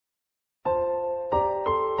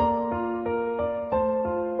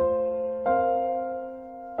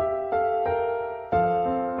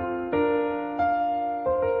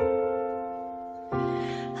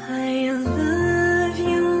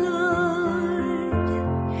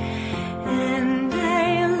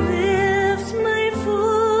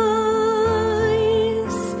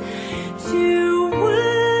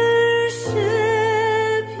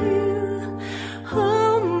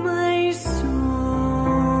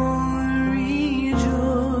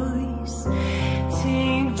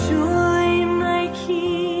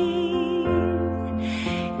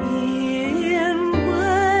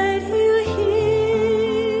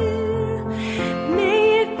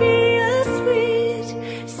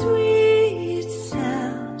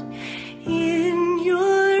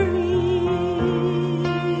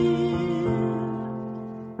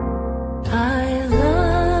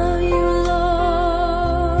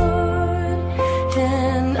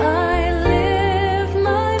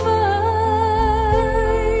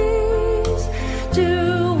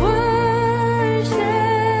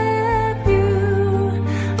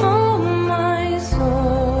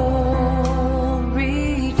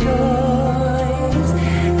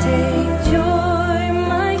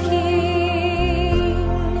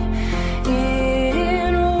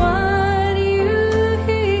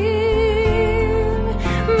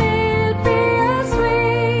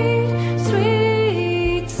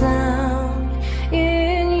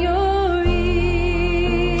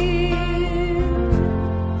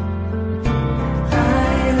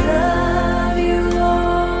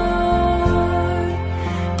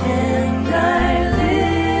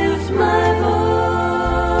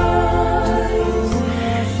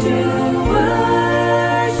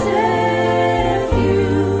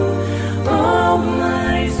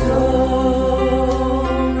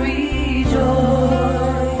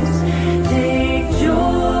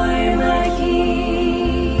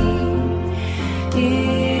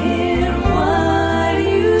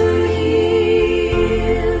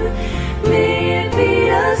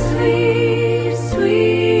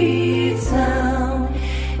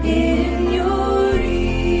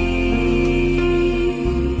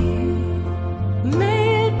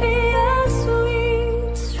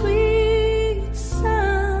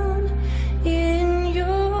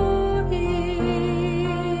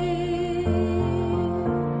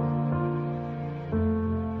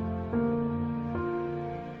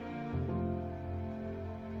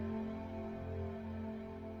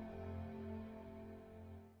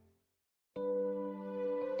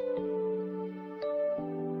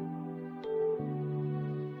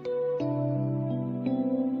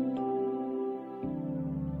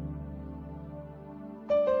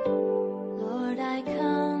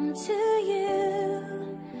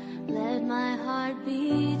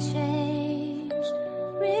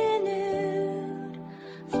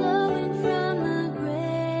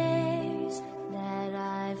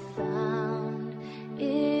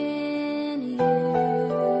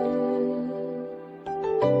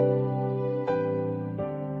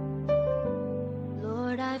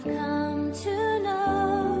I've come to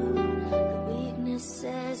know the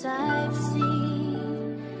weaknesses I've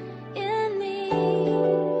seen in me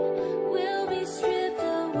will be stripped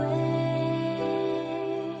away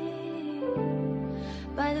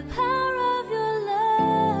by the power of your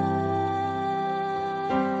love.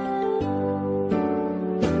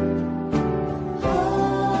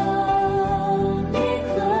 Hold me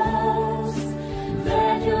close,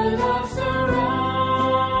 let your love surround.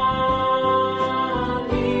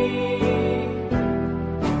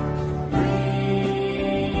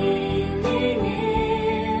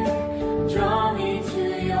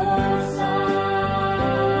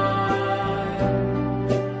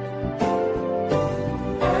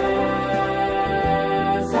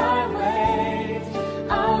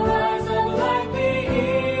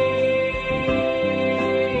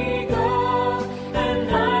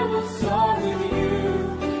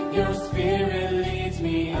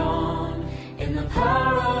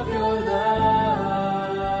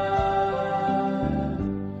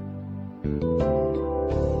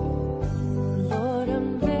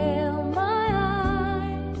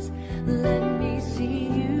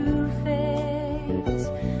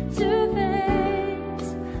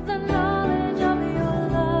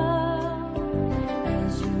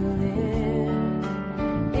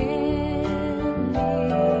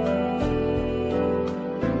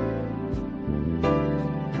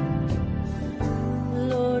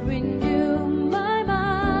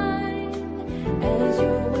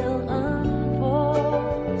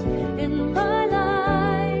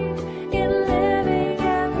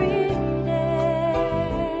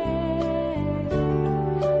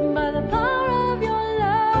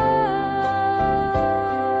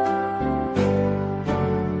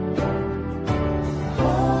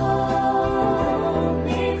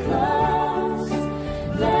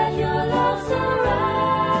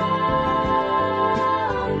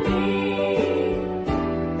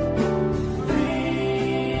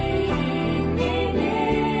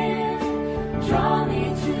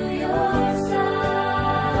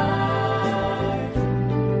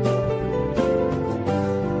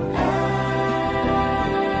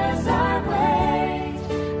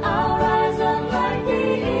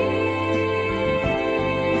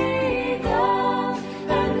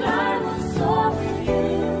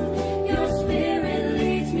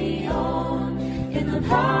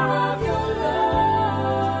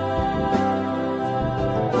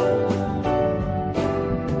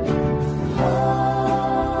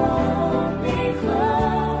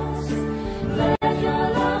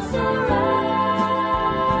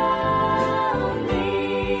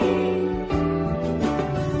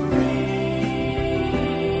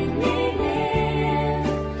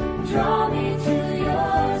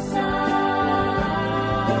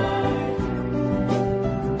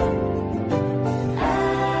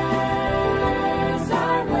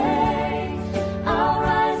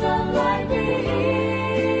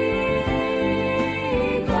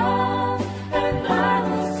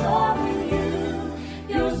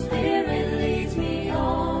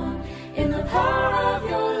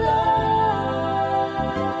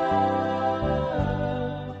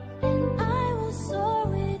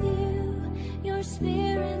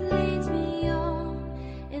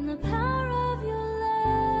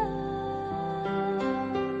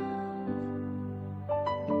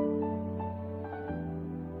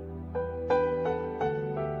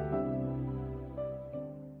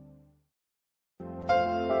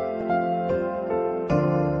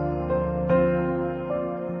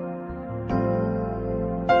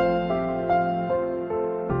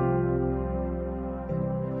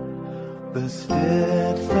 The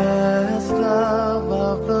steadfast love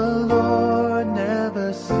of the Lord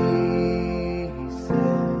never ceases.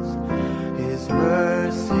 His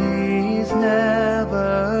mercies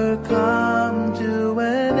never come to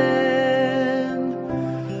an end.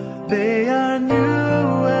 They are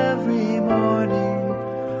new every morning,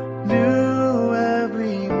 new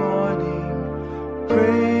every morning.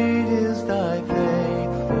 Great is thy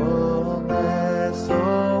faithfulness,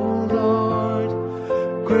 O Lord.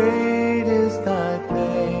 Great thy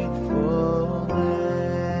faithfulness.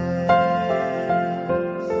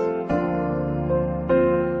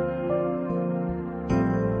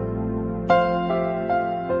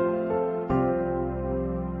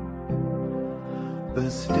 The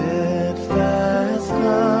steadfast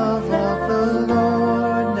love of the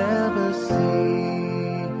Lord never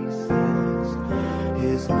ceases.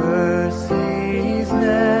 His mercies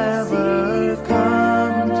never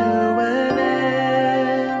come to an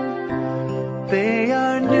end. They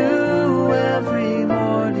are new every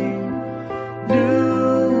morning,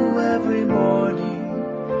 new every morning.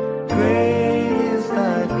 Great is thy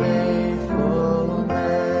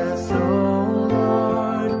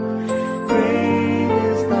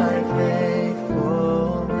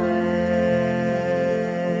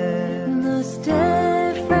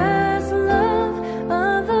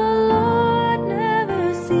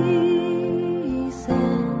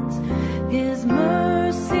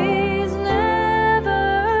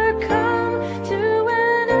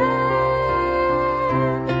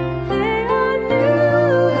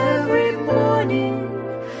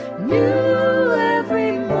new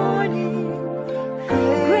every morning.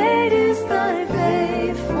 Great is thy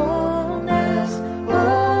faithfulness, O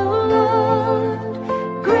Lord.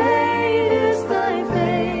 Great is thy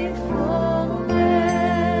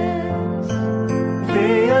faithfulness.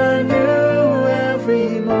 They are new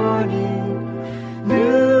every morning,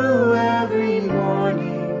 new every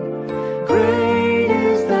morning. Great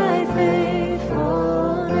is thy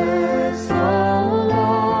faithfulness, O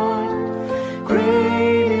Lord.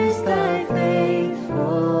 Great is thy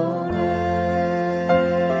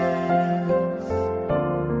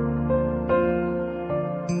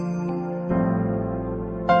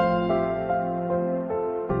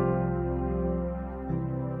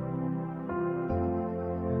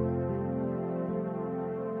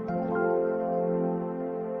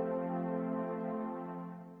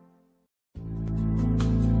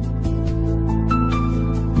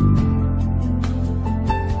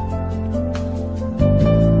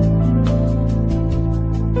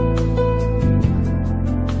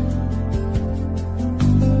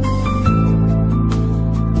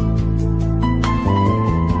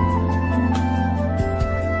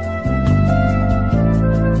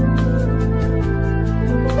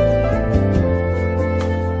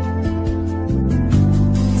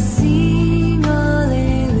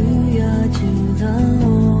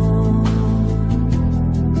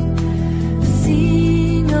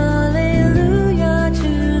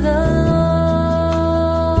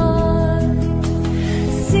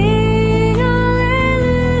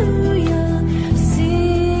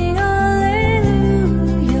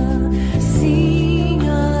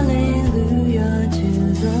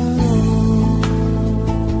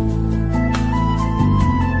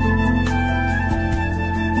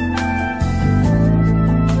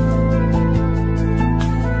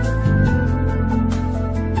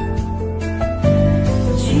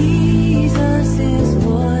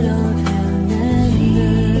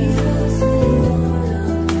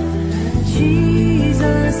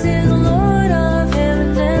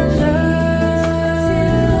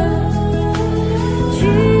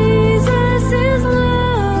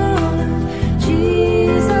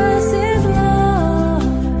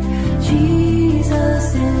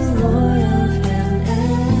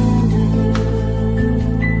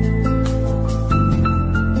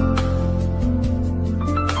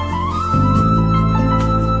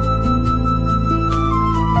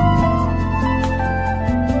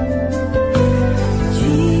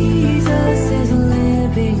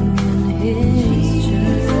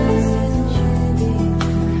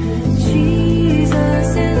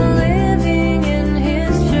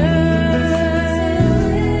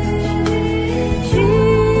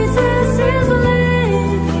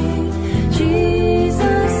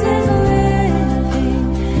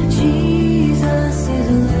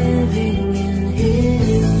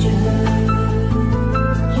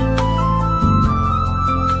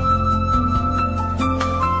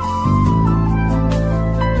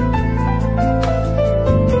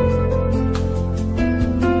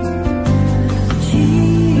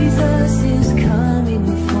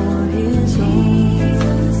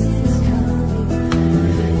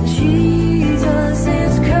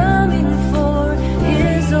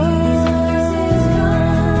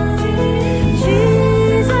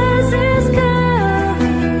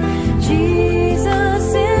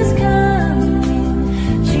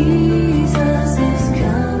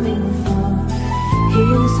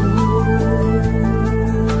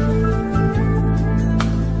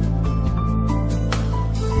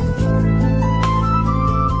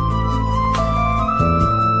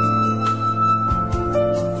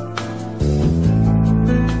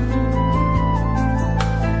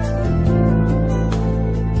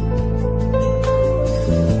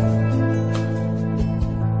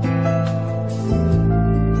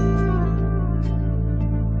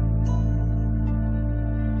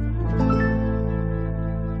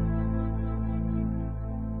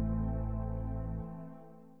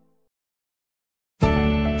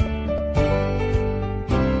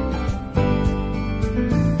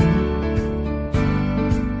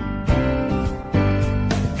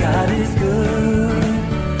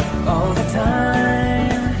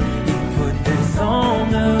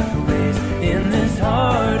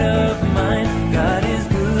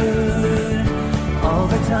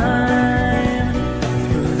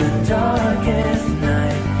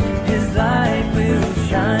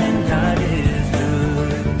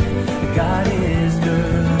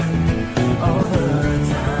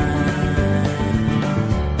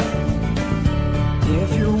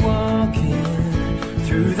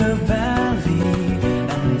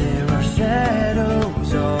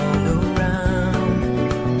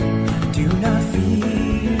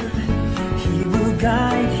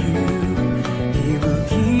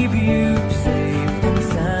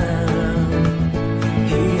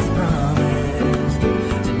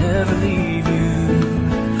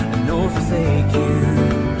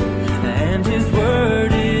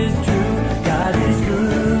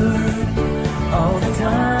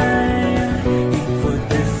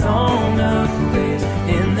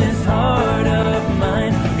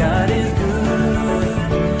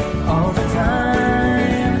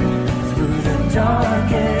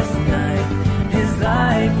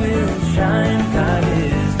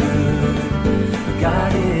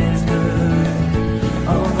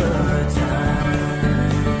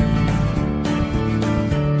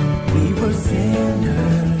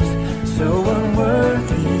sinners, so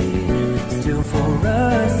unworthy, still for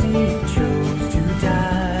us He chose to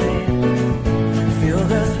die.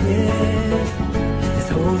 Filled us with His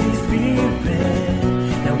Holy Spirit,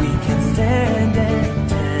 now we can stand and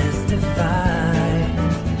testify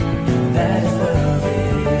that His love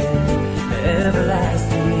is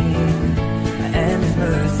everlasting, and His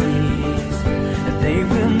mercies, they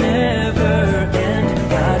will never end.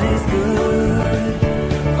 God is good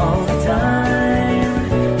all the time.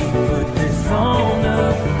 He put this song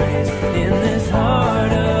of praise in this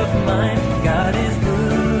heart of mine. God is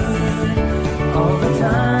good all the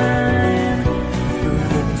time. Through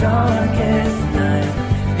the darkest night,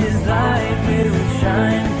 His light will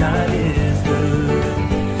shine. God is good.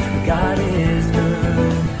 God is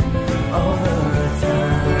good all the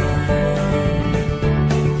time.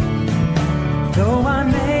 Though I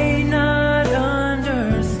may not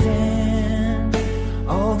understand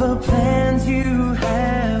all the plans You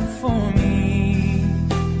have for me,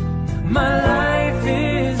 my life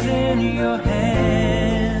is in Your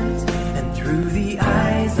hands, and through the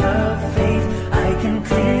eyes of faith I can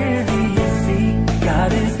clearly see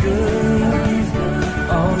God is good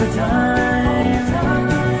all the time. You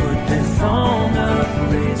put this song of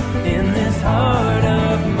praise in this heart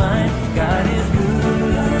of mine. God is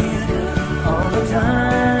good all the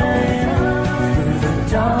time. Through the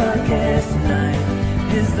darkest night,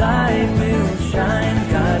 His light will shine.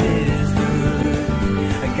 God is good.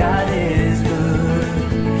 God is good.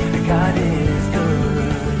 God is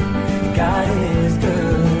good. God is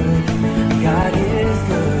good. God is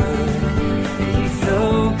good. He's so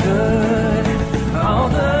good all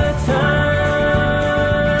the time.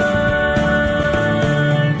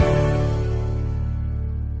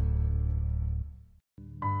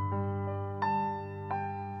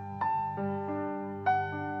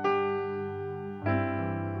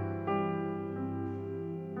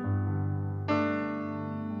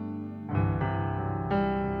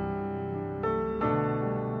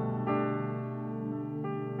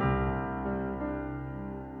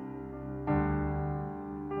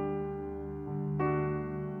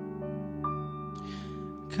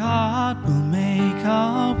 God will make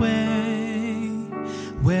a way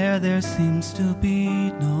where there seems to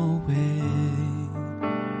be no way.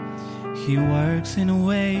 He works in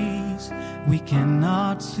ways we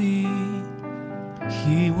cannot see.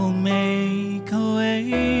 He will make a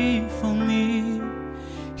way for me.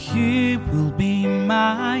 He will be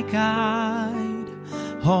my guide,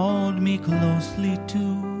 hold me closely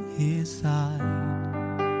to His side.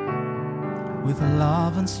 With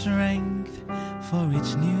love and strength for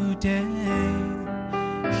each new day,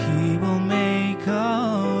 He will make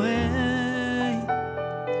a way.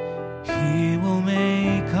 He will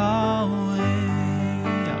make a way.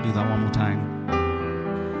 I'll do that one more time.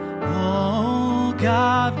 Oh,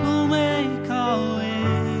 God will make a way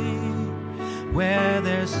where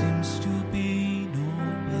there seems to be no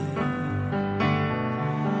way.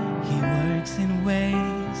 He works in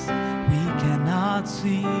ways we cannot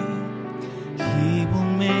see. He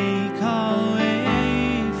will make a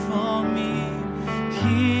way for me.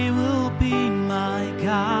 He will be my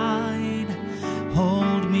guide,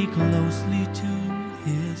 hold me closely to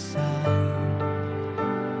His side.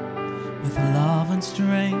 With love and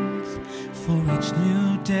strength for each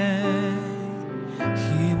new day,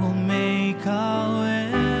 He will make a way.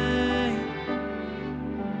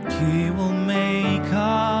 He will make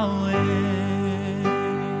a way.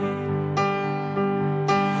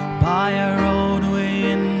 By a roadway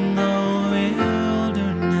in the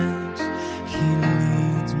wilderness, He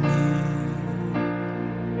leads me.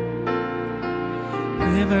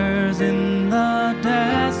 Rivers in the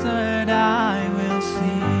desert I will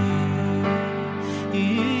see.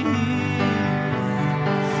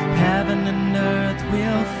 Heaven and earth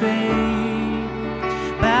will fade,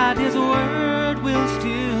 but His word will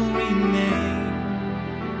still remain.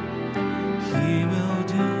 He will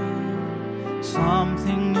do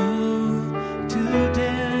something new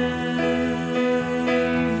today.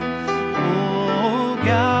 Oh,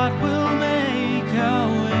 God will make a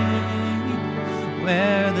way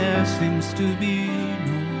where there seems to be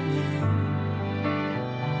no way.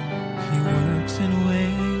 He works in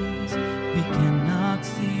ways we cannot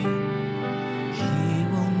see. He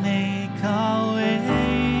will make a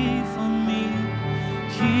way for me.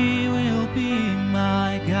 He will be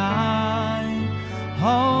my guide,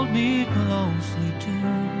 hold me closely to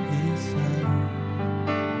His side.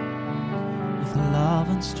 With love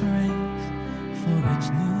and strength for each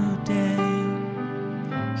new day,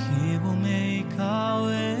 He will make a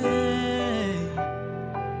way.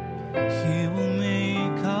 He will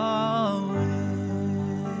make a way.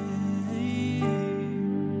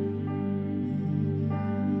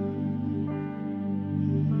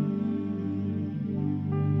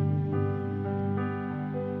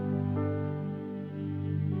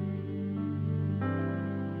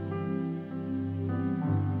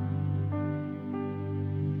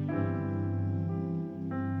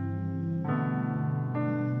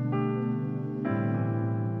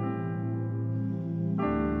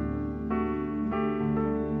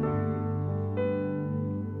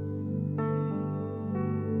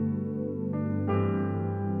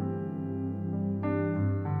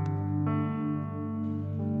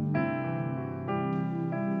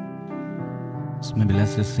 Maybe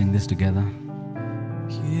let's just sing this together.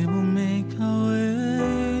 He will make a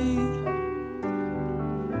way.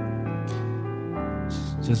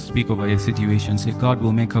 Just speak over your situation. Say, God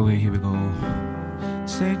will make a way. Here we go.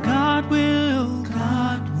 Say, God will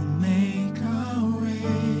make a way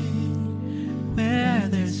where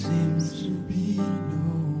there seems to be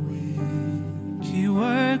no way. He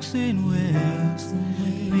works in ways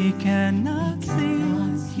we cannot see.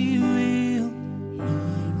 He will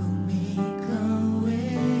make a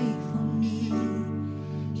way for me.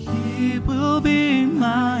 He will be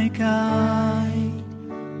my guide.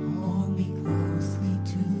 Hold me closely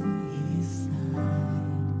to his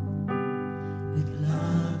side. With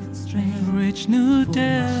love and strength, rich new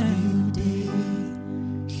day.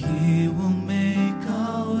 He will make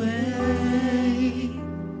a way.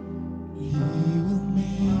 He will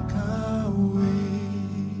make a way.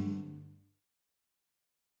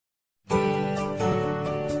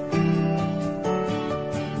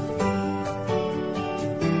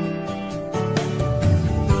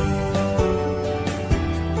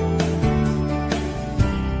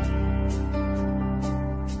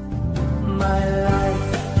 My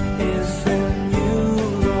life is in you,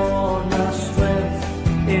 Lord. My strength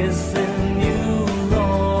is in you,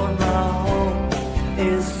 Lord. My hope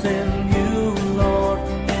is in you, Lord.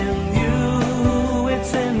 In you,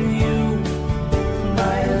 it's in you.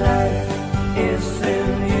 My life is in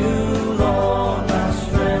you, Lord. My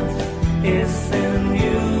strength is in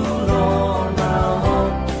you, Lord. My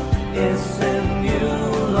hope is in you,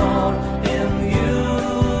 Lord. In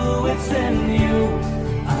you, it's in you.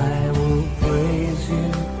 I will praise you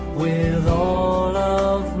with all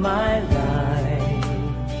of my life.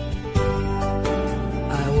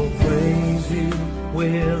 I will praise you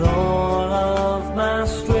with all of my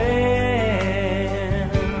strength.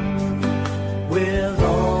 With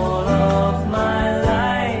all of my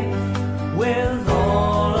life. With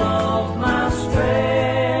all of my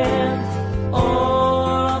strength. All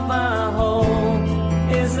of my hope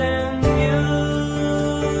is in you.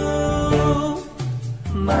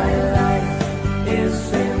 My life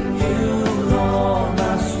is in you, Lord.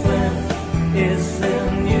 My strength is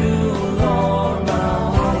in you, Lord. My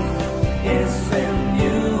hope is in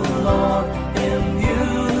you,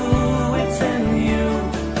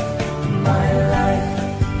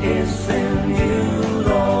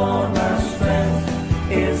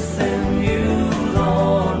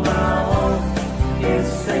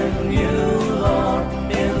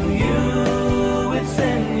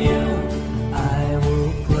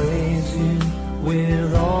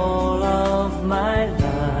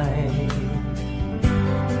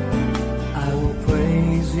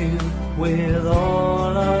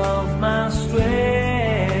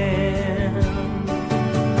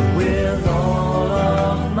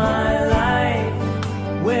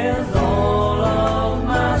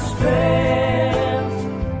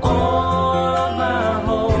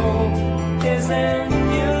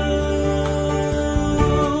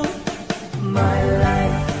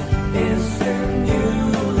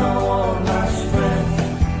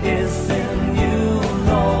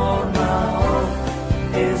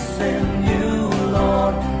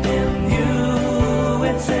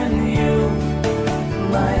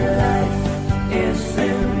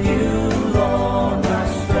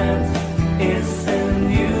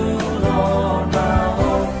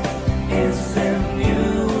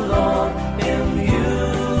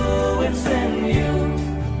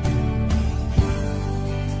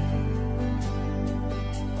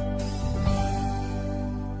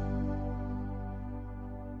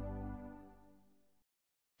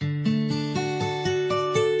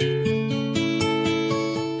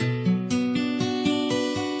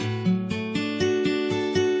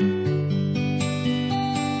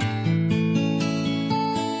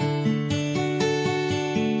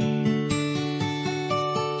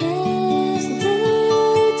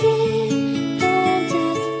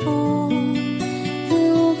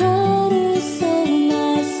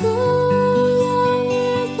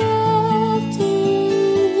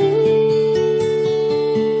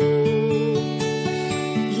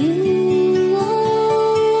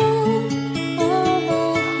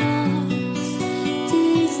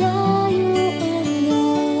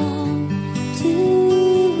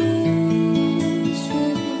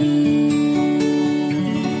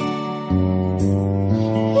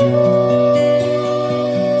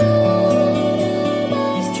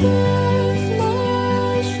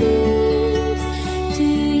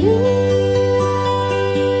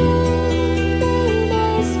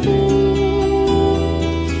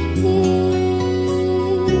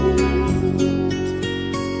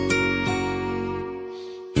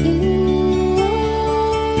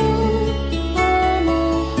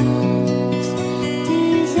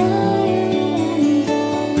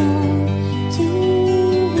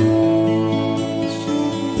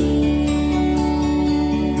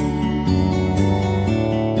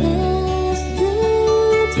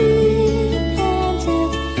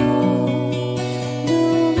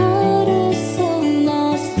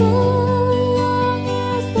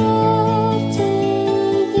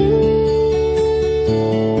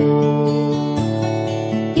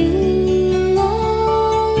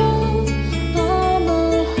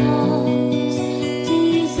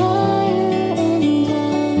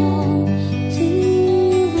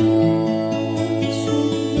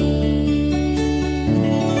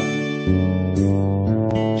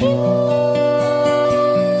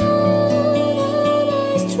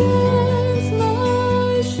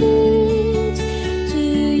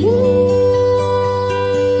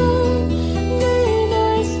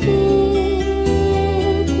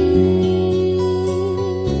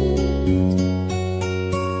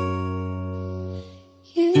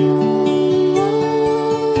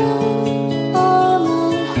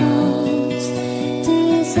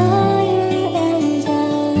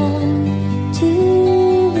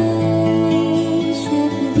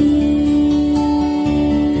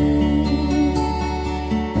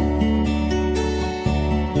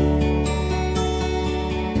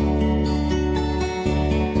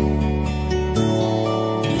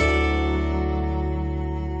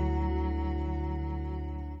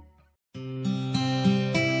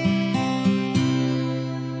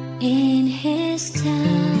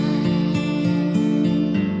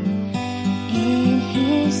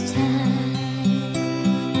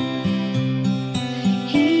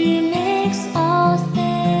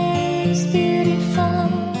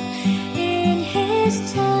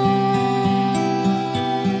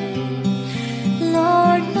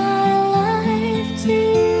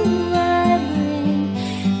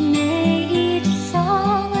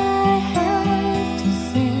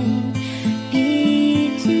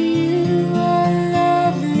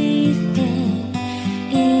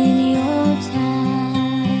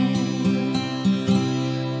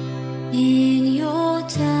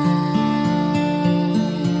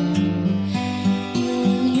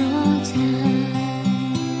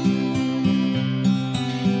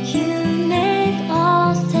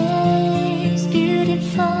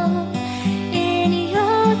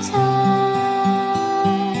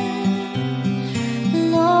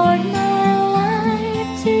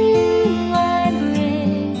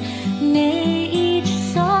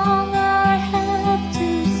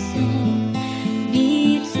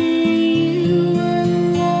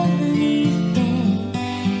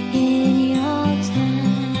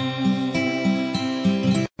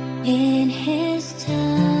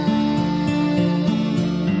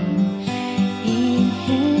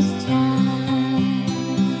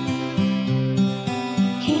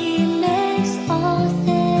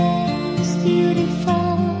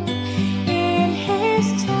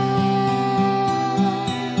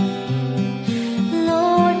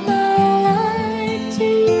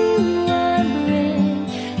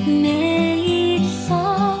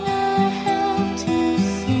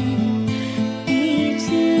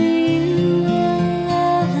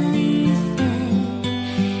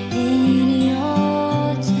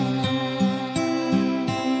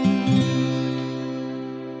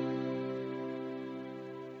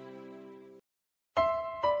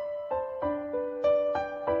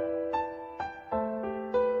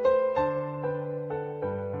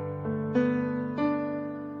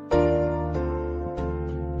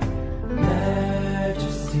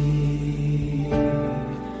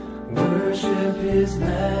 his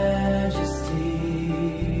majesty.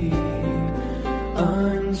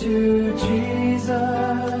 Unto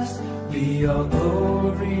Jesus be all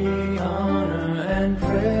glory, honor, and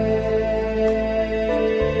praise.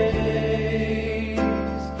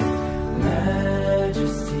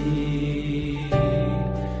 Majesty,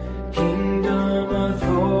 kingdom,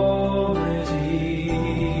 authority,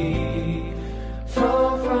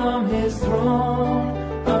 flow from his throne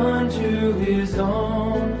unto his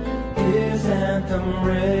own, his anthem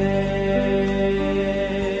raised.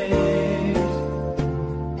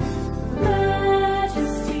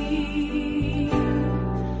 Majesty,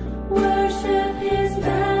 worship his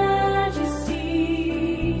majesty.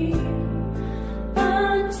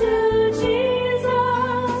 Unto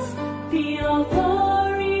Jesus be all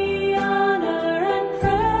glory, honor, and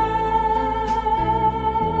praise.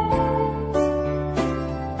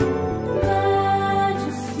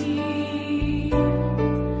 Majesty,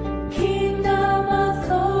 kingdom,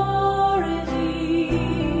 authority,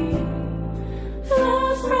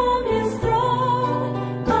 flows from his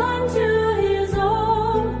throne unto his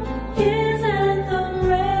own, his anthem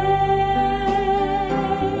raised.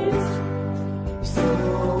 So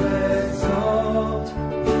exalt,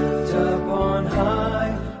 lift up on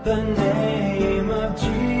high the name of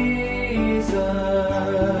Jesus.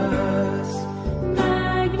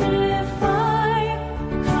 Magnify,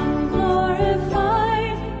 come glorify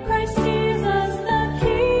Christ Jesus the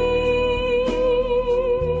King.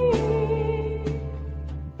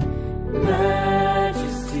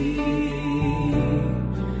 Majesty,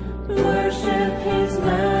 Worship his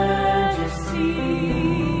majesty.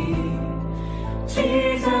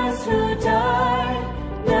 Jesus who died,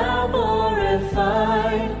 now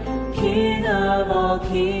glorified, King of all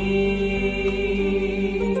kings.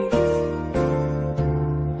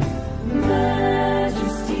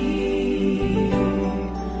 Majesty,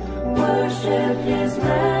 worship his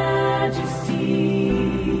majesty.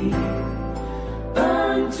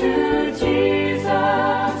 Unto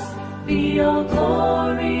Jesus be all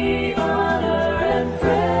glory, honor, and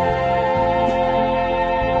praise.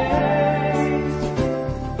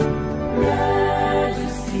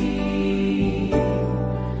 Majesty,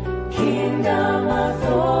 kingdom,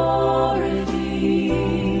 authority,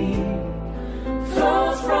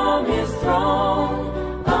 flows from his throne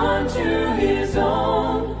unto his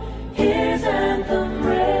own, his anthem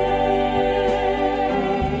raised.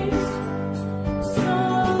 So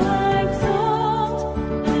exalt,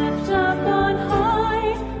 lift up on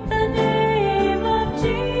high the name of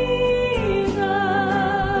Jesus.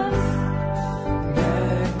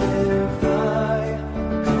 magnify,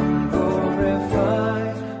 come glorify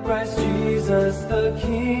Christ Jesus the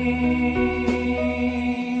King.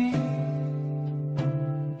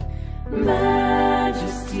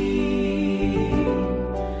 Majesty,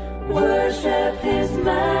 worship his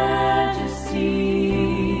majesty.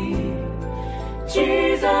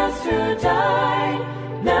 Jesus who died,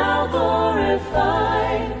 now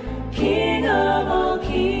glorified, King of all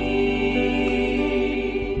kings.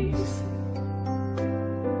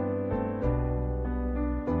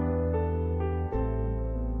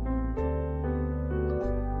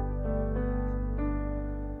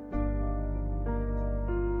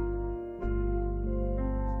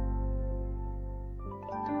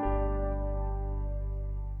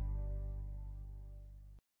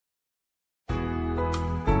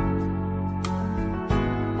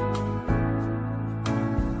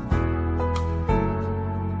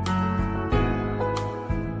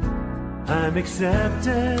 I'm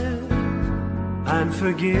accepted, I'm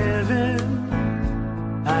forgiven,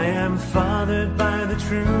 I am fathered by the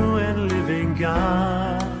true and living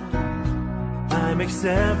God. I'm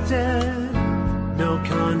accepted, no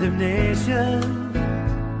condemnation,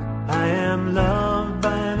 I am loved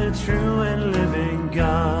by the true and living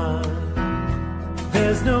God.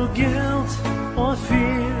 There's no guilt or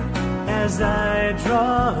fear as I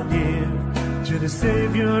draw near to the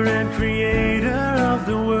Savior and Creator of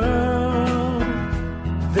the world.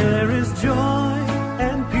 There is joy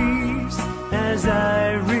and peace as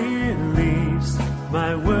I release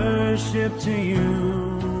my worship to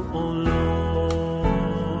you, O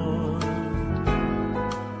Lord.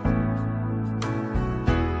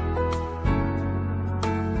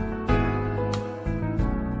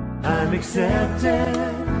 I'm accepted,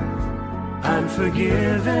 I'm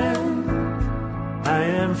forgiven, I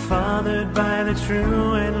am fathered by the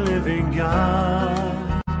true and living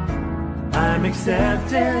God. I'm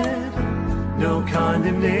accepted, no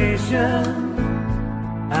condemnation,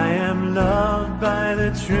 I am loved by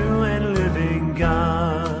the true and living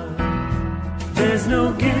God. There's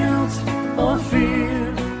no guilt or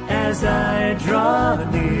fear as I draw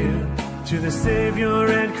near to the Savior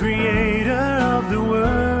and Creator of the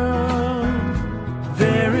world.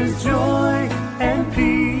 There is joy and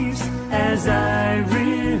peace as I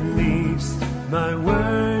release my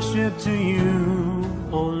worship to you,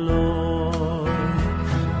 O Lord.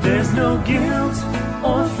 There's no guilt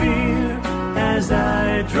or fear as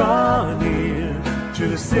I draw near to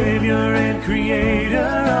the Savior and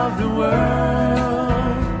Creator of the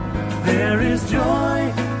world. There is joy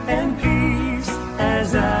and peace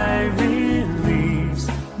as I release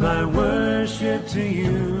my worship to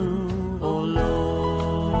you, O Lord.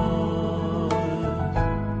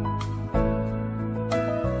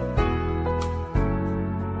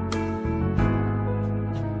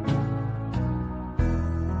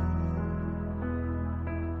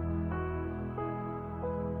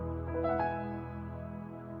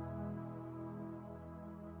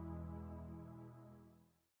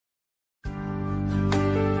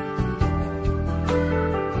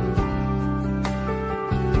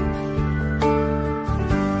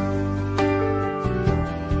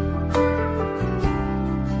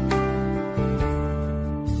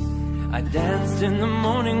 In the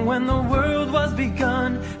morning when the world was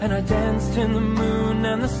begun, and I danced in the moon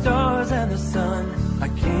and the stars and the sun. I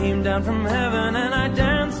came down from heaven and I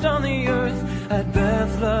danced on the earth. At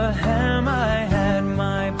Bethlehem I had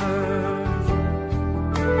my birth.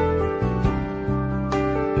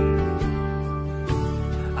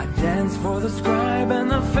 I danced for the scribe and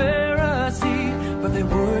the Pharisee, but they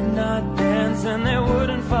would not dance and they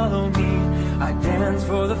wouldn't follow me. I danced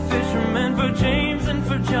for the fishermen, for James and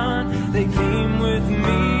for John. They came with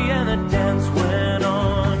me and the dance went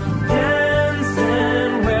on.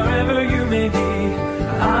 Dancing wherever you may be,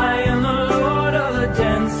 I am the Lord of the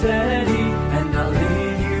dance, said he. And I'll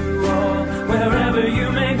lead you all wherever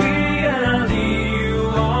you may be, and I'll lead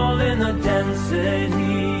you all in the dance, said he.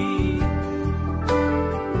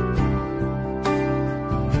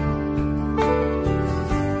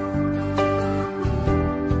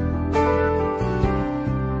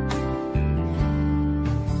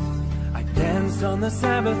 On the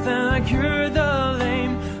Sabbath and I cured the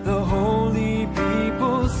lame. The holy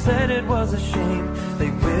people said it was a shame. They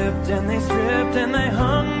whipped and they stripped and they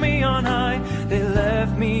hung me on high. They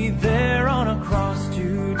left me there on a cross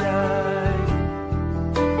to die.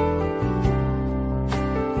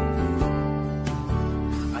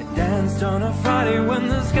 I danced on a Friday when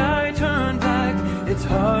the sky turned black. It's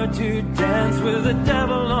hard to dance with the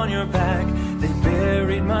devil on your back. They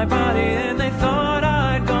buried my body and they thought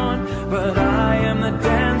I'd gone, but I am the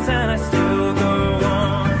dance and I still go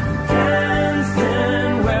on.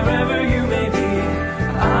 Dancing wherever you may be,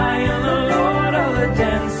 I am the Lord of the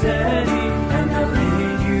dance, said he. And I'll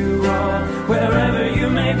lead you all wherever you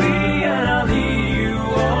may be, and I'll lead you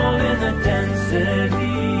all in the dance, said he.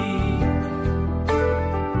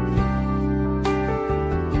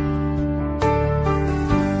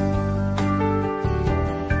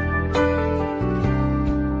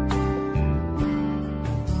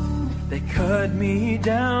 Cut me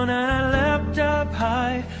down and I leapt up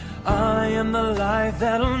high. I am the life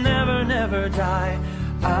that'll never, never die.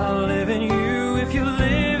 I'll live in you if you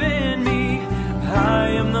live in me. I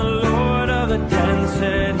am the Lord of the dance,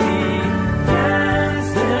 said he.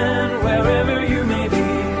 Dancing wherever you may be,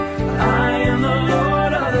 I am the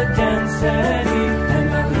Lord of the dance, said he.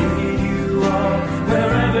 And I'll lead you all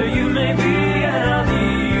wherever you may be, and I'll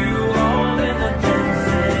lead you all in the dance,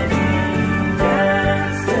 said he.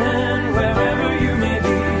 Dancing wherever you may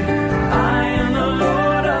be, I am the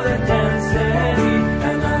Lord of the dance, said he.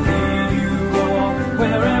 And I'll lead you all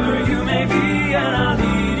wherever you may be, and I'll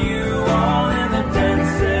lead you all in the dance,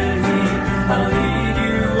 said he. I'll lead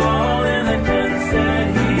you all in the dance, said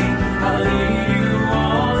he. I'll lead you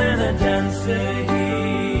all in the dance, said he.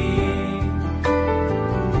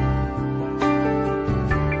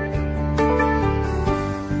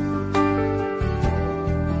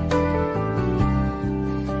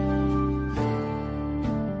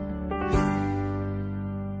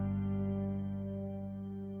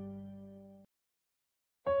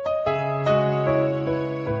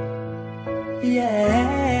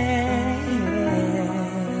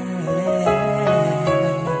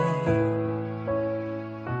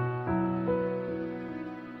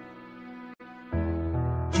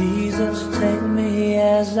 Jesus, take me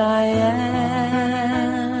as I am.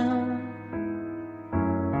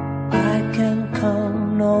 I can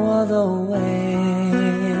come no other way.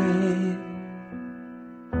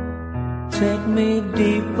 Take me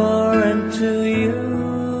deeper into you.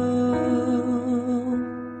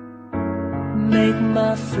 Make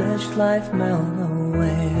my flesh life melt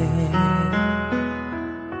away.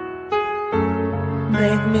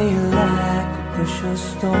 Make me like a precious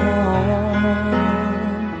stone,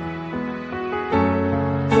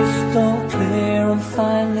 crystal clear and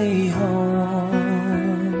finely honed,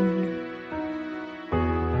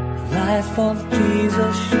 life of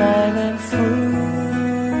Jesus shining through,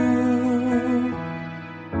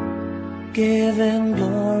 giving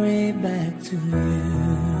glory back to you.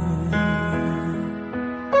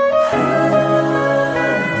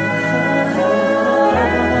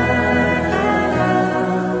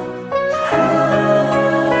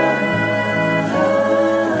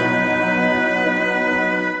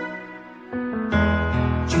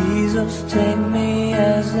 Jesus, take me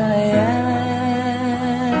as I am.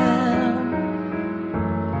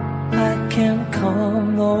 I can't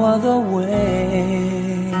come no other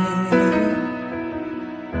way.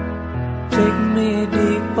 Take me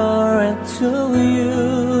deeper into you,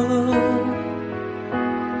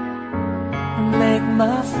 and make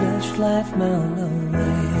my flesh life melt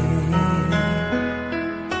away.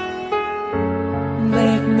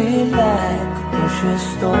 Make me like a precious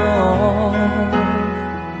stone,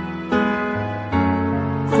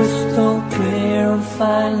 crystal clear and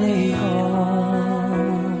finely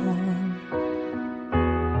honed,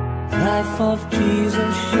 life of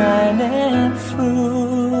Jesus shining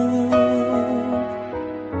through,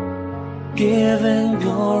 giving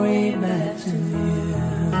glory back to you.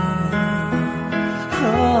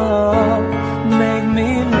 Oh, make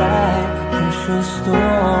me like a precious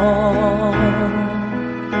stone,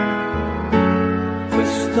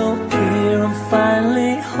 crystal clear and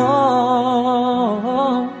finely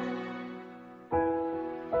honed,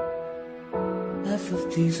 life of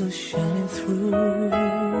Jesus shining through,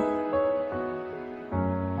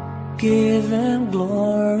 giving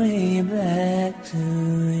glory back to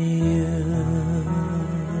you.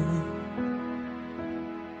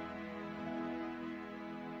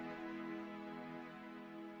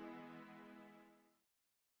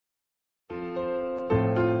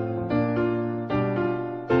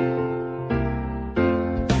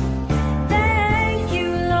 Thank you,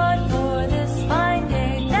 Lord, for this fine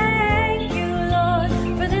day. Thank you, Lord,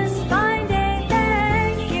 for this fine day.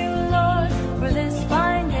 Thank you, Lord, for this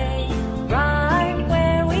fine day. Right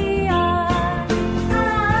where we are.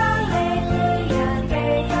 Hallelujah.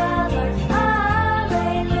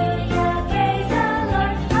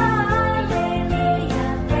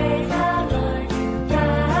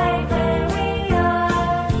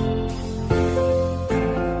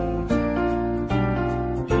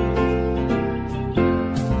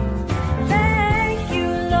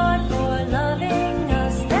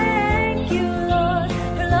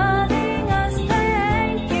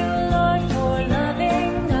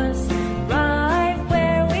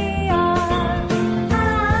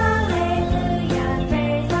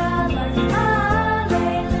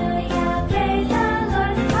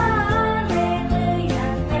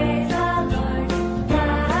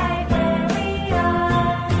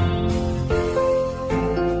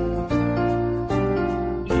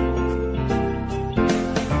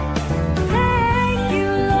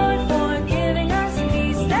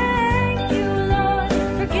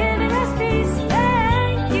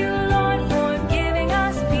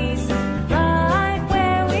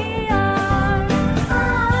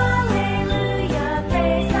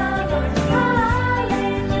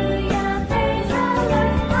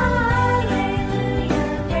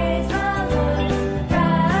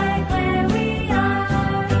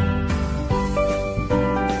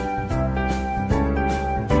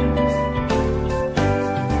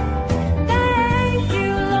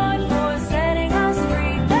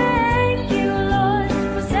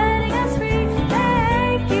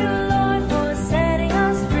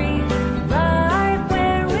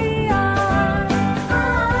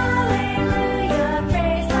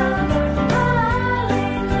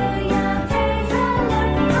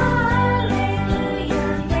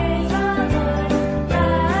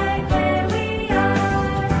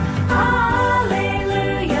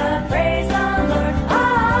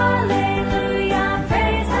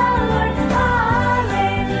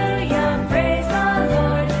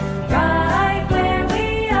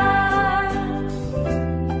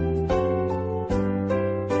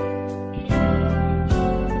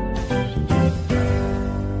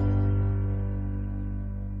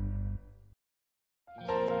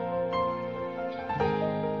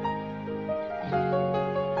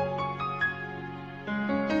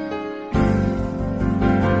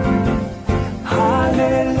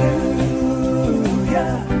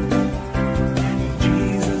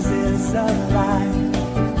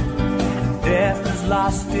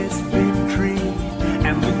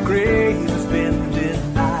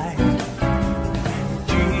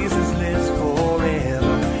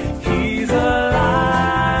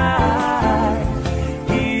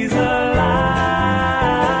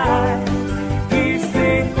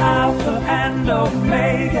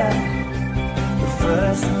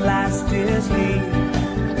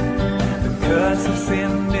 curse of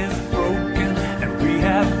sin is broken, and we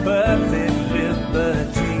have perfect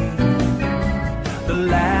liberty. The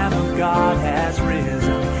Lamb of God has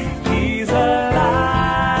risen. He's alive.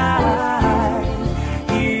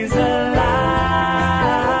 He's alive.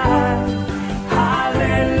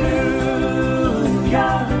 Hallelujah.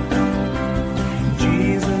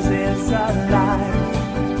 Jesus is alive.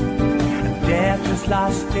 Death has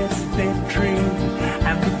lost its victory,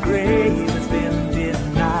 and the grave has been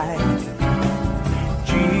denied.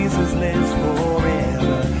 Jesus lives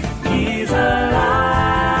forever. He's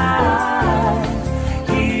alive.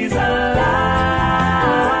 He's alive.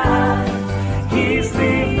 He's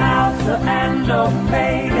the Alpha and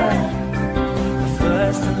Omega. The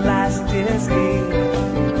first and last is He.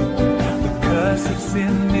 The curse of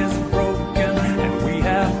sin is broken, and we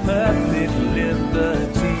have perfect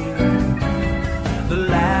liberty. The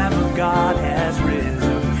Lamb of God has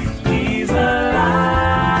risen. He's alive.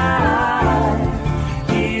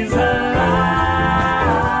 He's alive.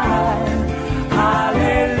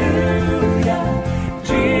 Hallelujah.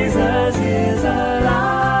 Jesus is alive.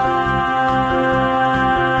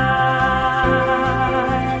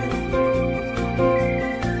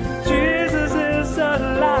 Jesus is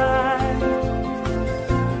alive.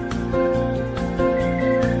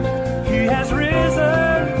 He has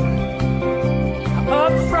risen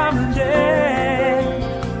up from the dead,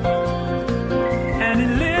 and He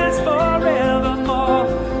lives forevermore.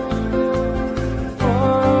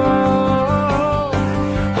 Oh,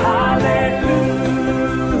 hallelujah.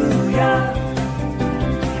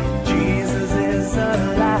 Jesus is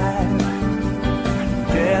alive.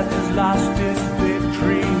 Death has lost its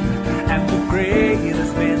victory, and the grave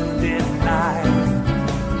has been denied.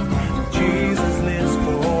 Jesus lives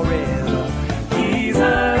forever. He's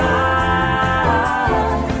alive.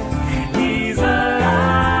 He's alive.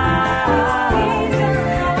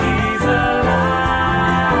 He's alive.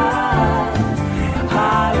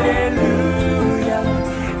 Hallelujah.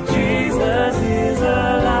 Jesus is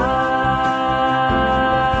alive.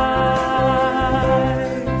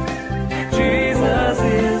 Jesus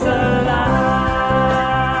is alive.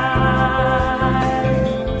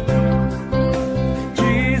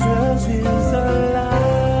 Jesus is alive.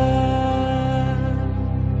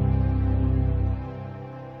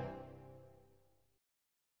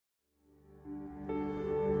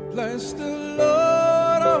 Bless the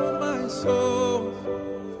Lord, oh my soul,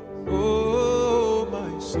 oh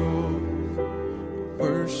my soul.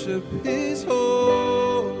 Worship His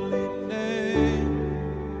holy name.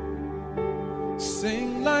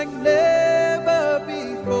 Sing like never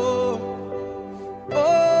before,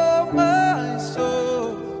 oh my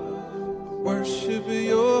soul. Worship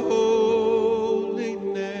Your holy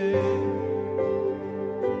name.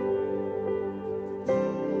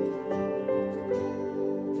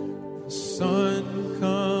 The sun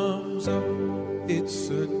comes up, it's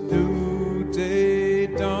a new day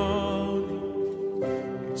dawning.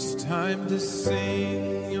 It's time to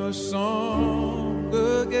sing Your song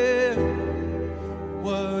again.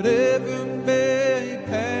 Whatever may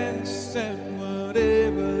pass and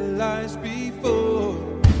whatever lies before,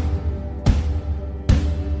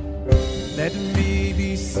 let me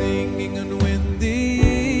be singing, and when the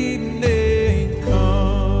evening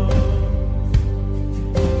comes,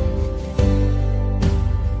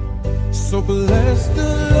 so bless the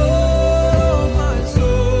Lord, oh my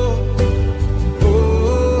soul,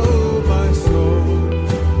 oh my soul.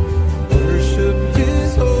 Worship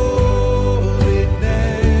His holy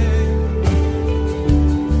name.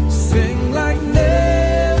 Sing like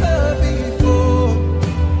never before,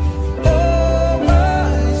 oh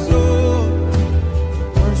my soul.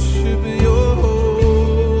 Worship Your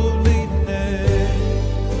holy name.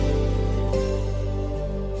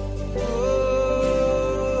 Oh,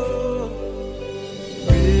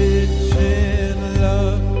 rid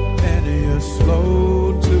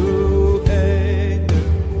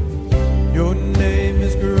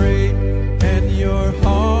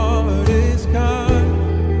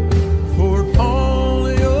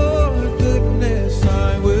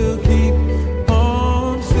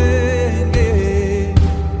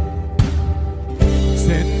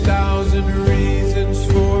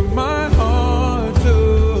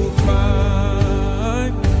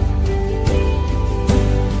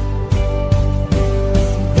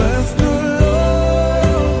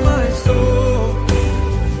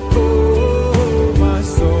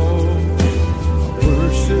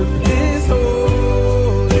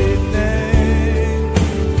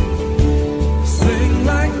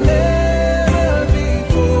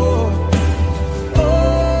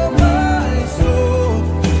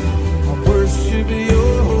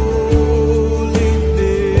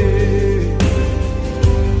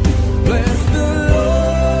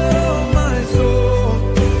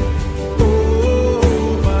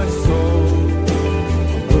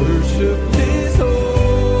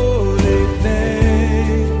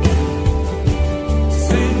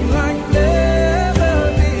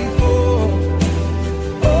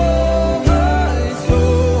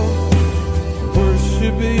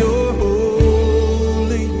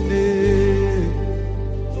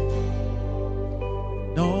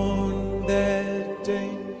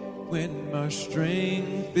my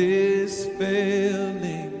strength is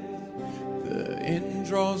failing. The end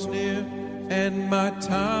draws near and my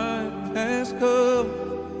time has come.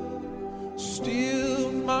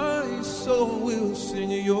 Still my soul will sing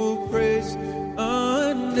your praise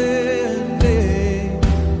unending.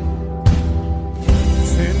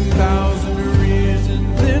 10,000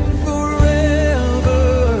 reasons then forevermore.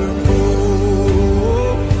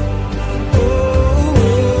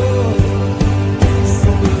 So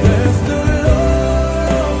bless the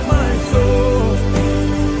Lord, my soul.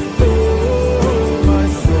 My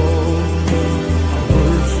soul, I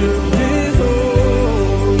worship His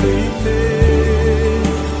holy name.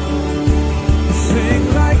 Sing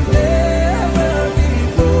like never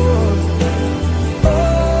before.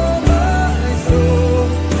 Oh, my soul,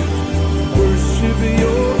 worship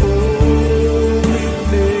Your holy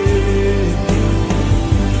name.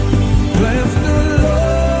 Bless the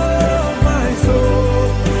Lord, my soul.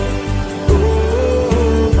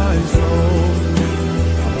 Oh, my soul,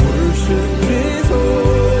 worship His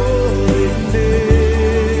holy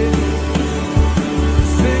name.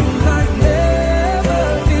 Sing like never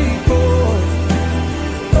before.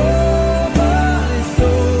 Oh, my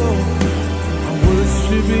soul, I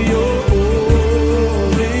worship Your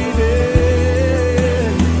holy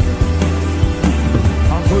name.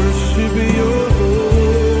 I worship Your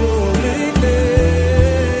holy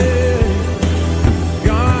name.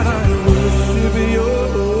 God, I worship Your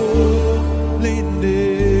holy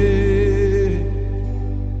name.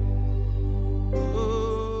 Oh.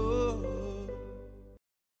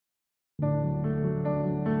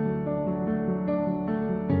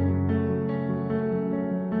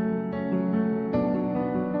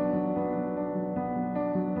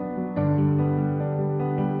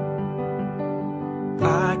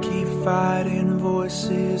 I keep fighting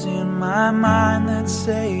voices in my mind that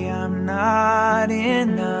say I'm not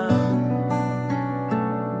enough.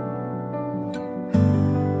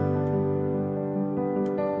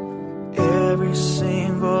 Every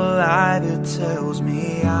single lie that tells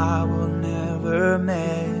me I will never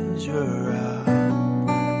measure up.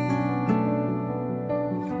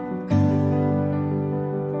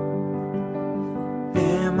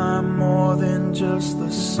 Am I more than just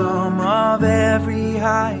the sum of every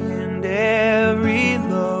high and every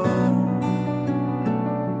low?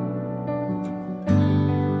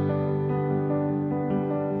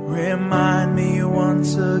 Remind me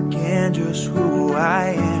once again just who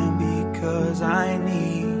I am, because I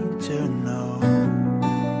need to know.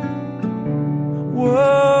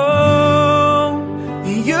 Whoa,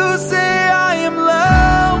 you say I am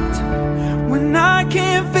loved when I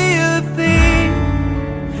can't feel a thing.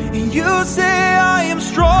 You say I am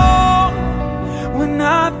strong when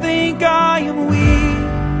I think I am weak.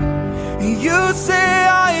 You say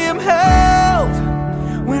I am held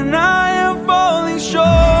when I am falling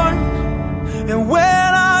short, and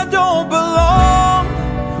when I don't belong,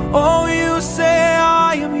 oh, you say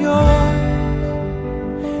I am yours.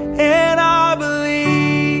 And I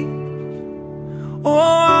believe, oh,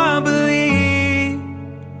 I believe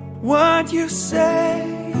what you say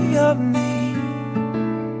of me.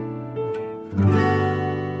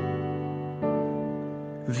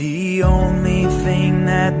 The only thing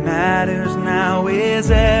that matters now is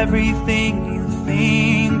everything you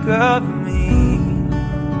think of me.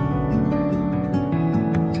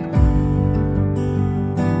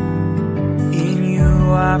 In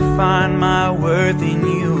you I find my worth, in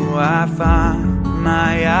you I find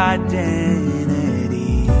my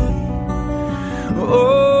identity.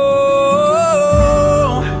 Oh,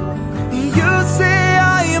 you say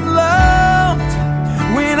I am loved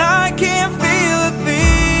when I can't feel a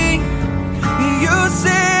thing. You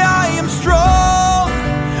say I am strong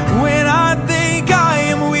when I think I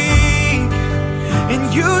am weak. And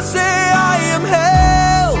you say I am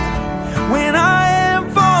held when I am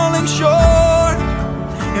falling short,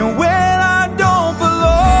 and when I don't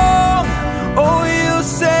belong, oh, you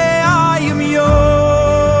say I am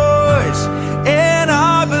yours. And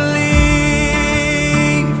I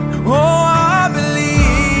believe, oh, I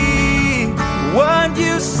believe what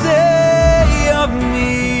you say of me.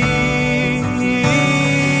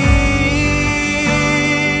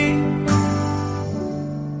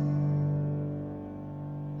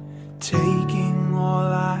 Taking all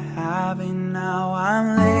I have and now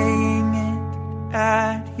I'm laying it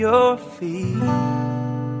at your feet.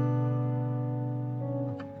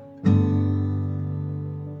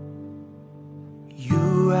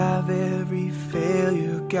 You have every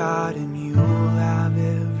failure, God, and you'll have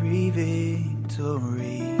every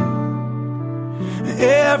victory.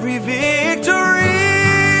 Every victory,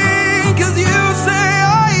 'cause you say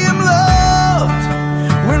I am loved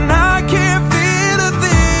when I can't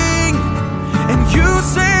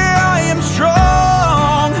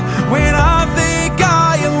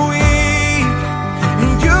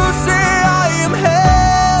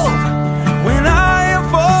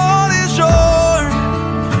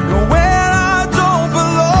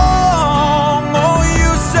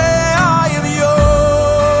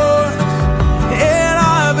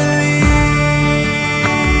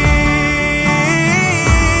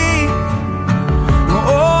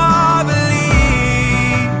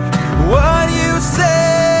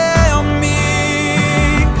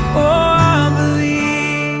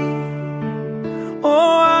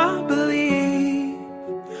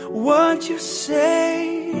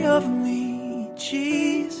of me,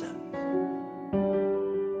 Jesus.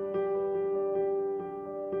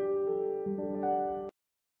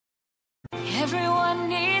 Everyone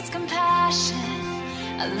needs compassion,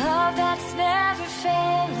 a love that's never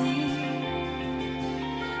failing.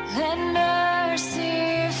 Let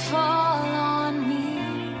mercy fall on me.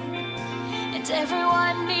 And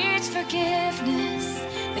everyone needs forgiveness,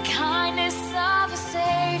 the kindness of a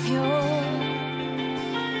Savior,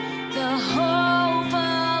 the hope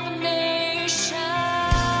of nations.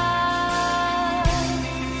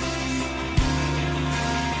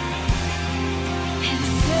 And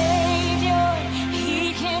Savior,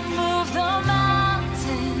 He can move the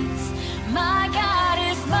mountains. My God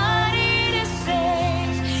is mighty to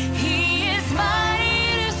save. He is mighty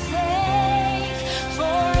to save.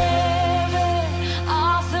 Forever,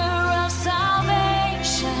 author of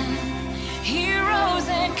salvation. He rose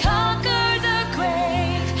and conquered the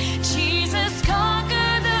grave. Jesus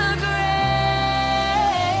conquered the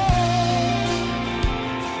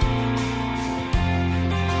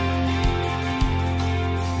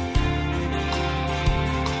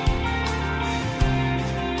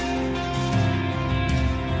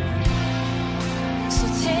So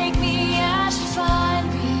take me as you find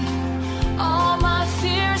me, all my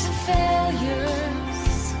fears and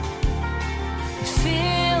failures.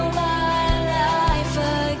 Fill my life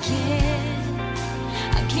again.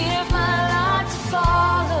 I give my life to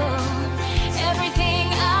follow everything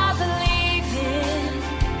I believe in.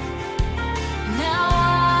 Now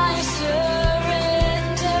I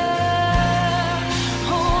surrender.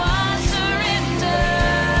 Oh, I surrender.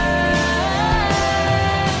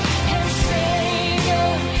 And Savior,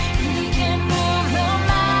 He can move the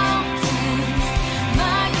mountains.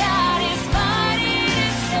 My God is mighty to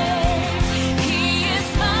save. He is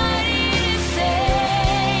mighty to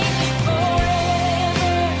save.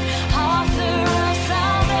 Forever, author of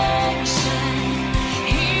salvation.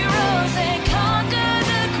 He rose and conquered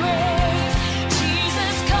the grave.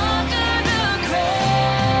 Jesus conquered the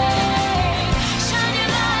grave. Shine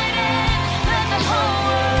your light and let the whole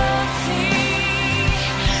world see.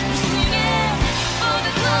 We're singing for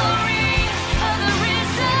the glory of the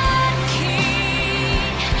risen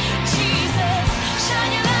King. Jesus,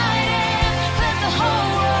 shine your light and let the whole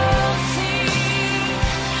world see.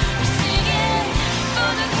 We're singing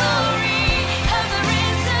for the glory of the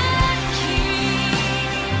risen King.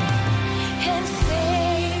 And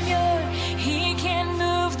Savior, He can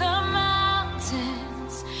move the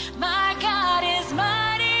mountains. My God is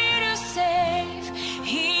mighty to save.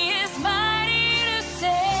 He is mighty to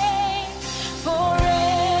save.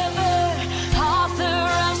 Forever, author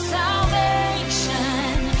of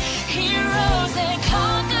salvation. He rose and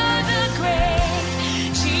conquered the grave.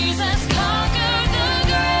 Jesus conquered the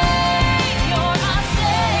grave. You're my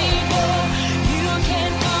Savior. You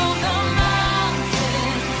can move the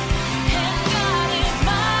mountains. And God is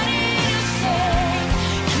mighty to save.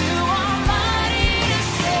 You are mighty to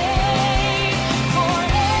save.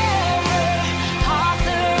 Forever,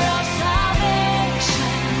 author of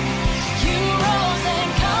salvation. You rose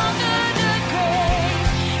and conquered the grave.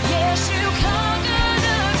 Yes, you conquered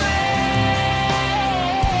the grave.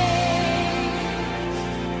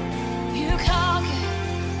 You conquered.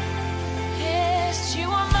 Yes, you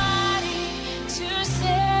are mighty to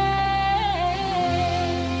save.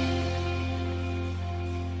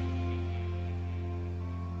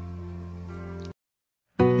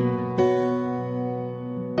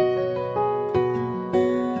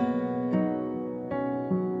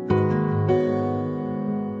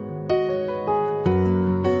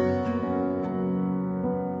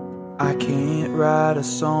 I can't write a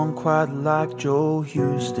song quite like Joe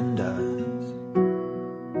Houston does.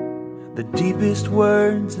 The deepest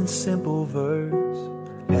words in simple verse,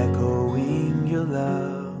 echoing your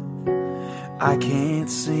love. I can't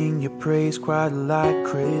sing your praise quite like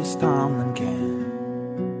Chris Tomlin can.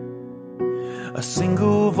 A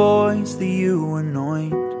single voice that you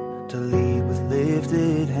anoint to lead with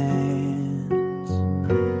lifted hands.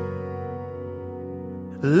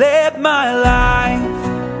 Let my life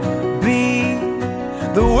be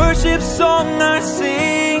the worship song I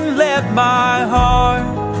sing. Let my heart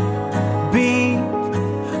be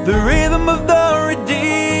the rhythm of the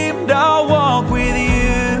redeemed. I'll walk with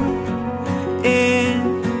you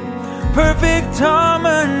in perfect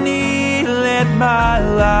harmony. Let my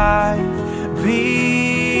life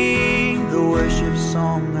be the worship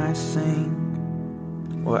song I sing.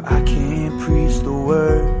 Or I can't preach the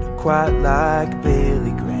word quite like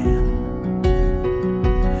Billy Graham,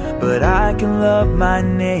 but I can love my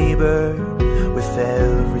neighbor with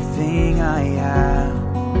everything I have.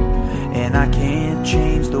 And And I can't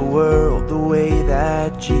change the world the way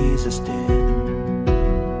that Jesus did,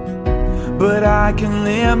 but I can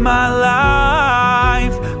live my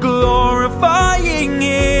life glorifying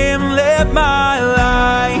Him. Let my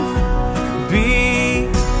life be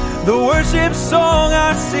the worship song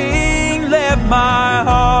I sing. Let my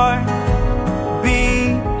heart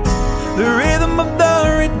be the rhythm of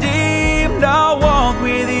the redeemed. I'll walk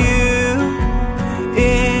with you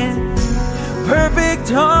in perfect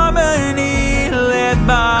harmony. Let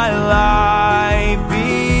my life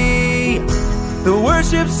be the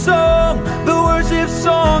worship song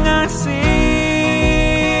I sing.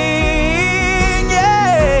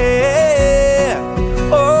 Yeah.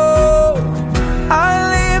 Oh, I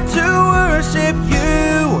live to worship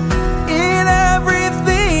you in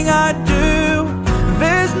everything I do.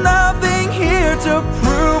 There's nothing here to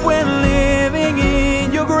prove when living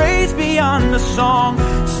in your grace beyond the song.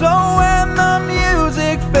 So when the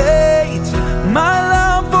music fades, my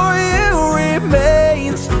love for you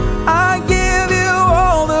remains. I give you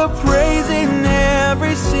all the praise in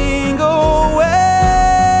every single way.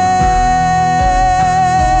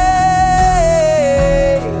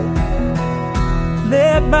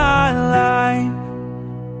 Let my life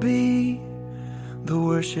be the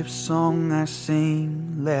worship song I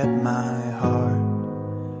sing. Let my heart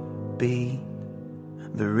be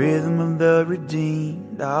the rhythm of the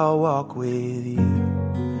redeemed. I'll walk with you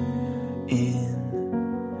in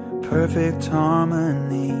perfect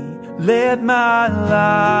harmony. Let my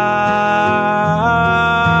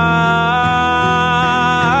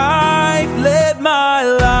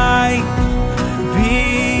life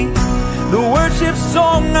be the worship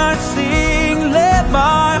song I sing. Let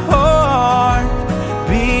my heart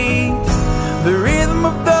be the rhythm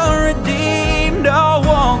of the redeemed. I'll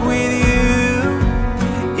walk with you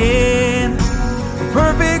in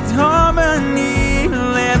perfect harmony.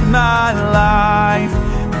 Let my life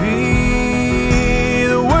be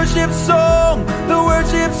the worship song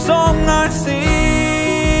I sing.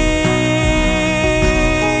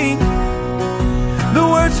 The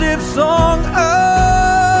worship song I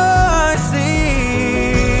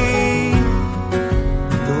sing.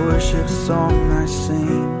 The worship song I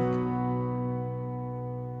sing.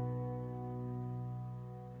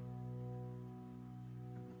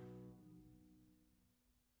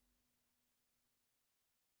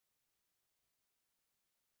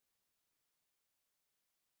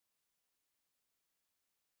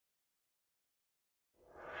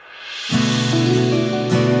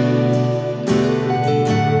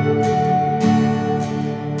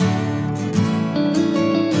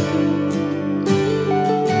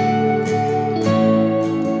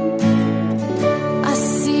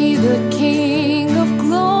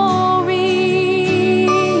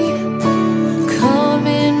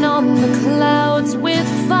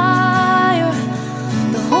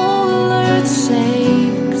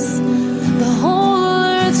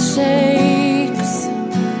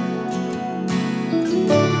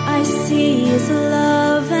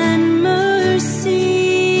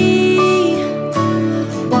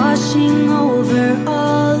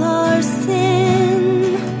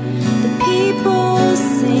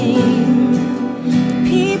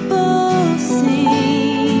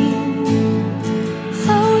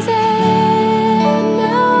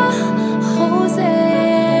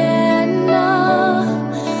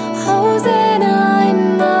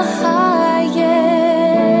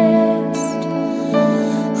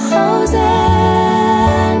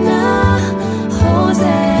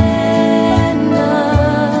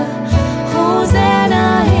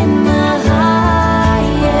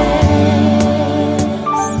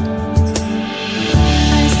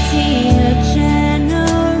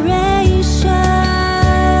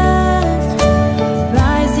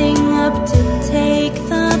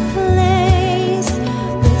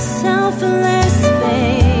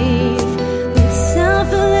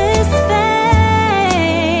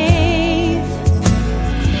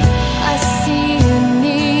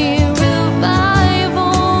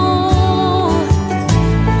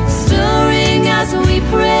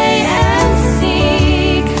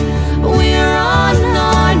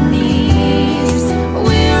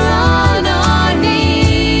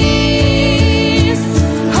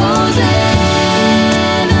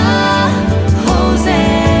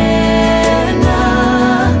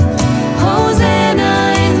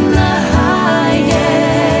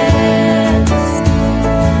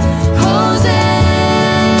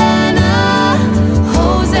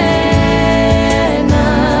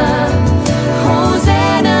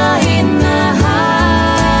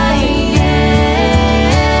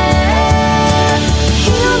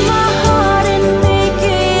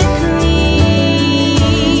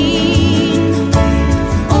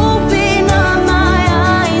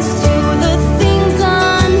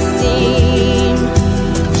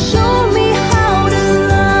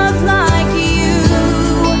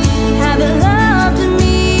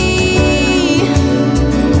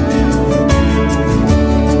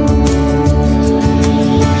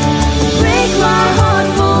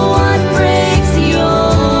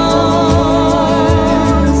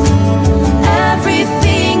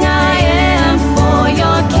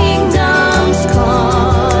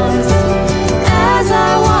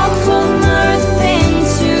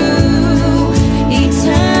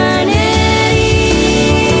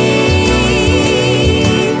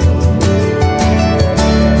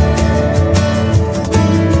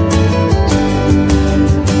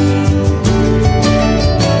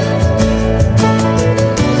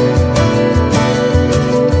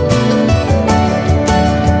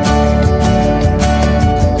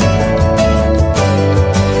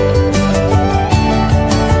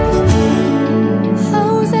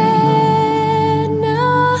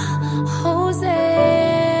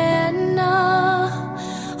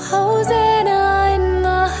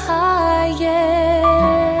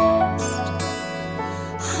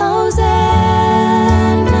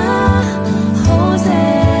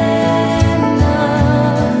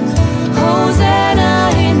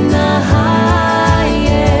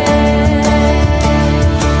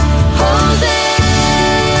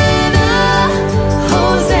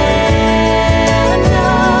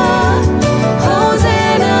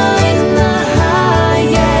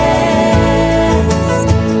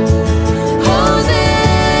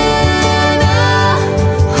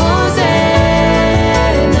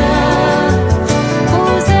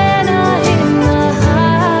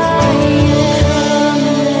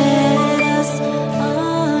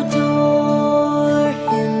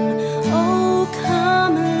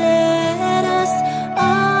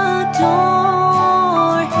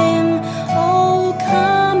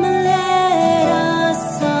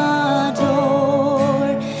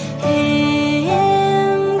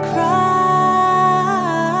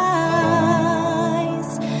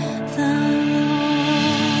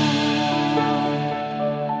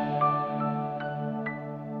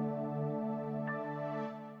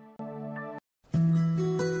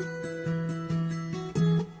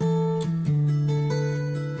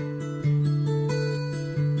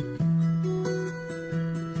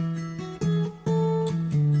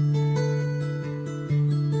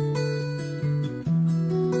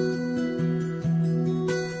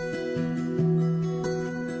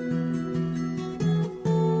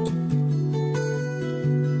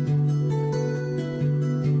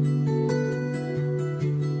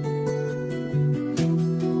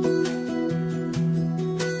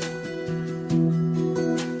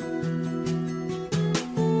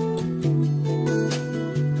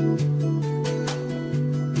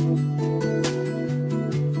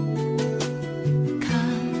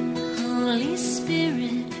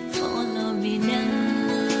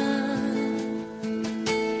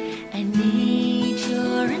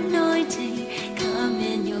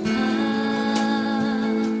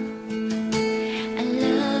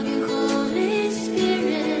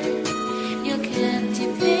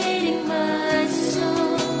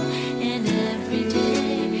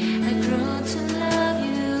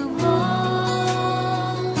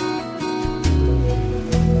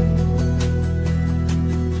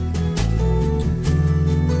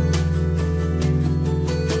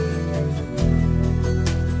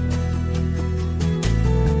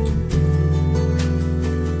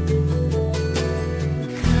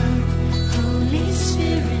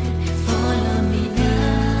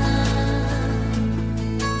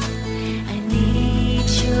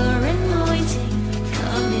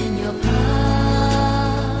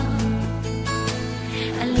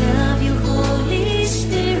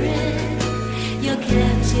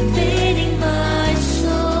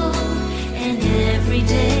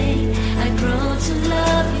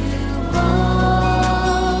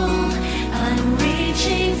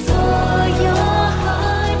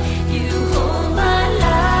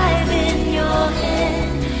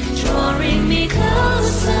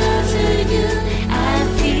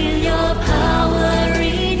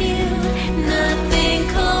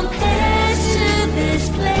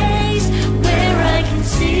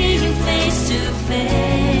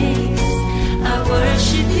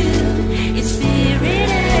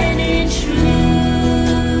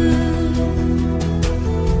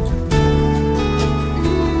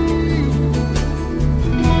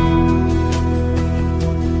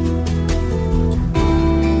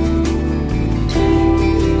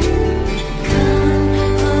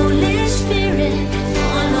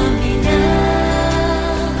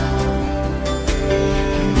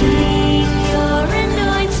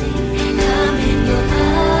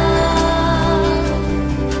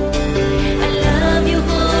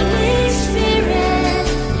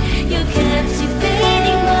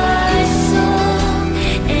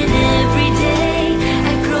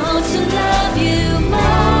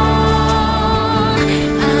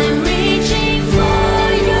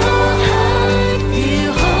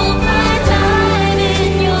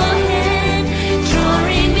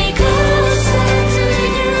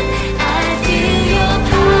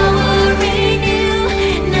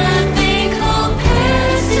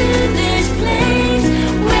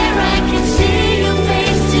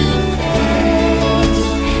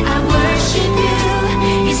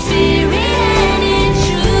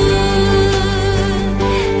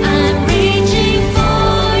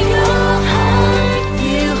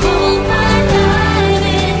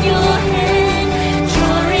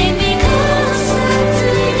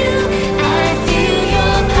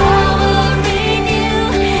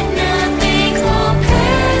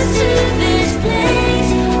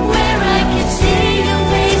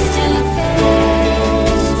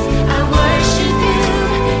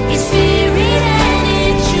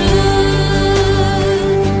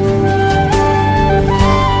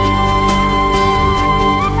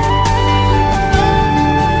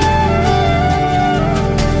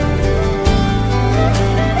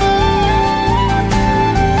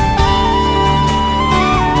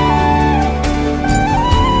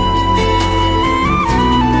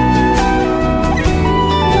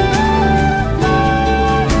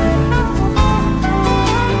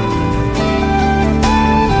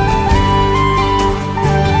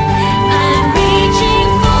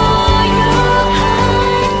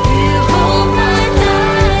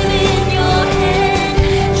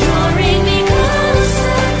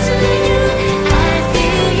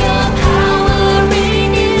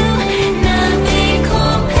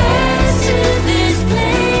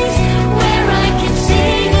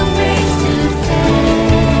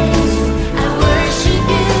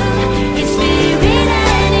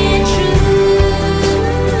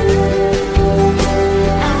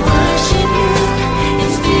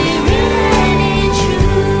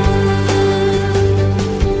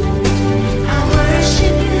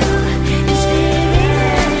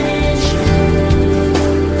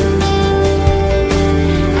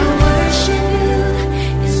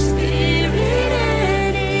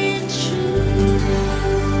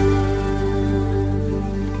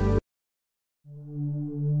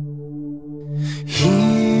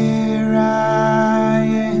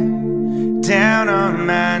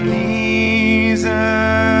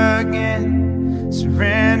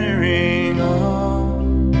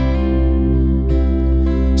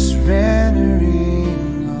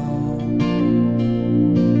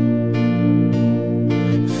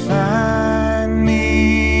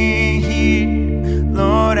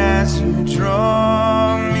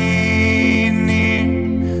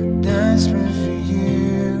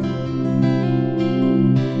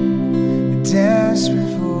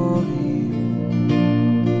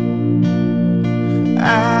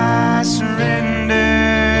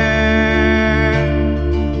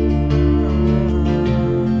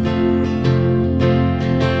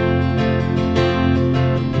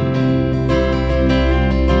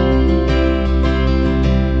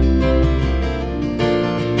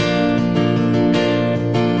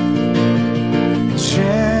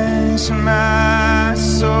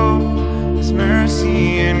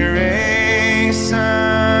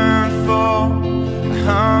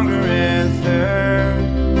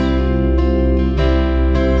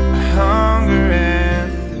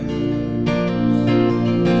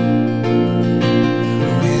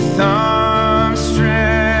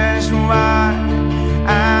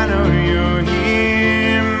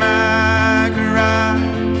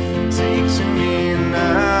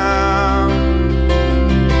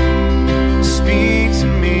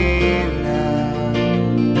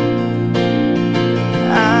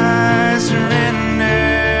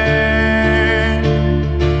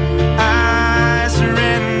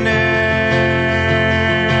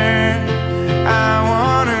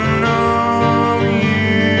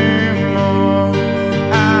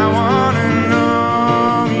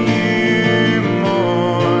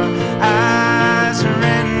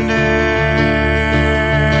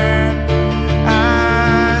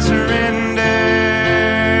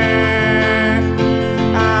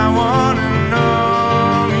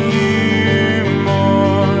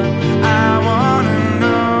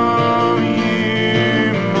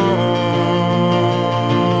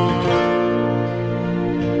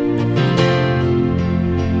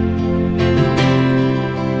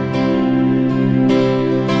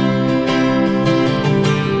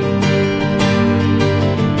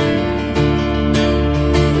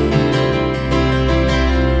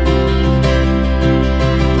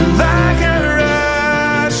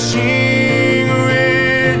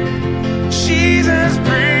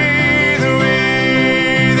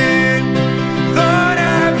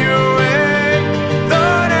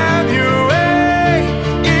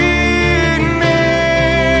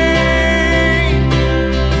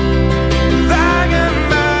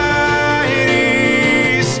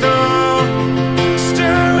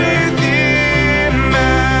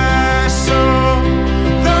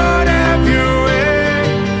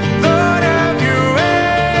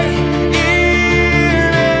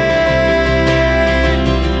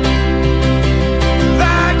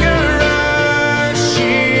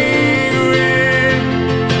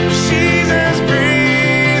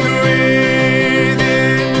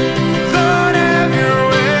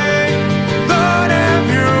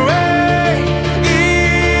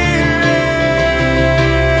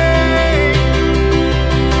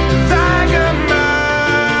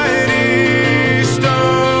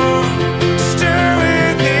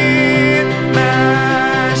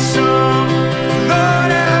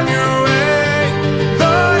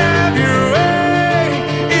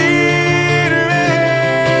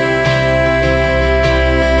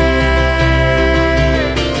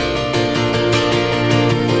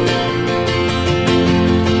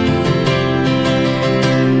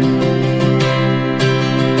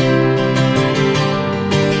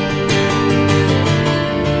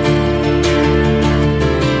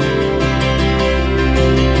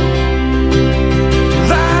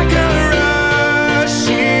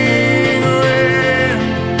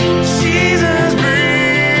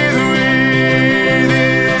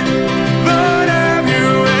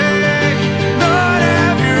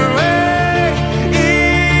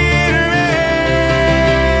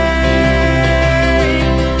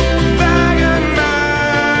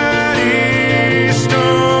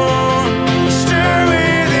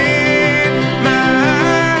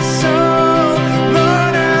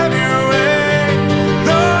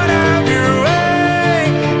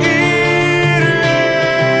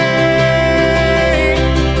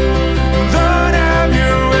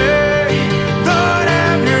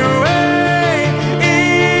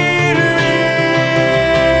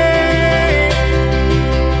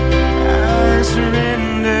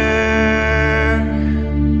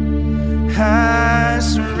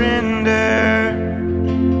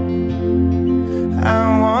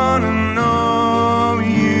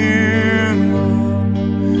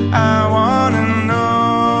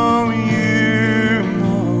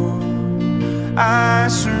 I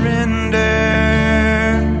surrender.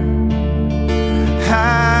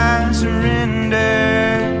 I surrender.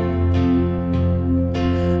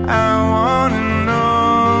 I wanna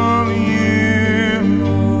know you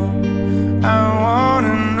more. I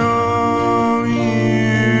wanna know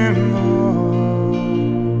you more.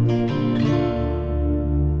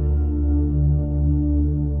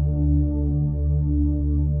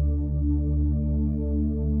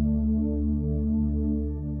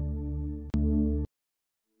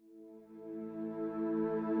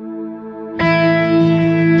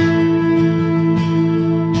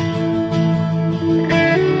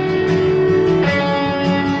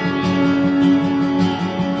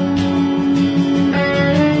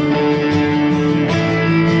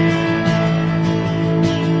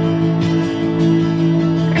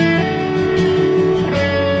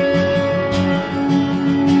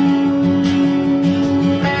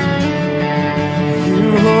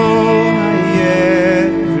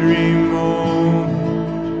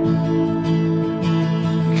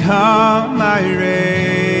 Calm my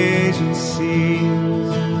raging seas.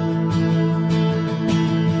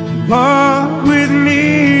 Walk with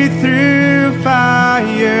me through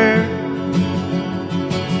fire.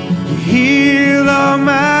 Heal all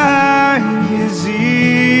my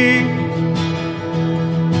disease.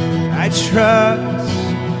 I trust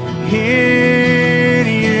in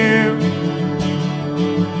you.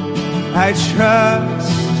 I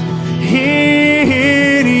trust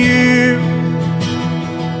in you.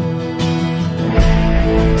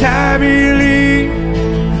 I believe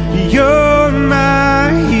you're my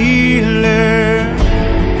healer.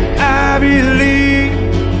 I believe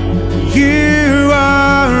you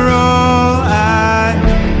are all I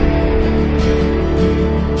need.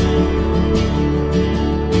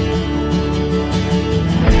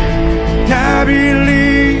 I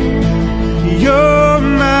believe you're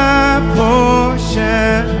my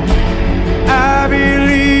portion. I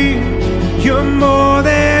believe you're more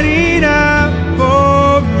than enough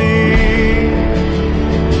for me.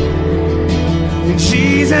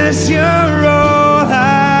 Jesus, you're all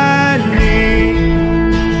I need.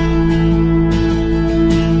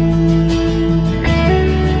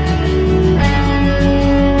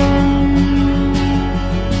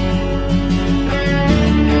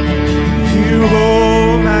 You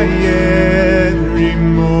hold my every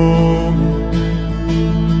moment.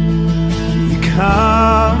 You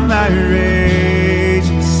calm my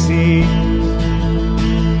raging seas.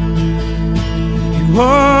 You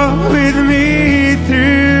walk with me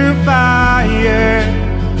through fire.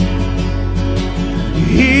 You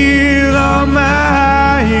heal all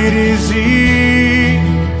my disease.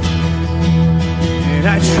 And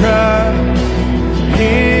I trust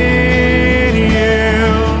in you.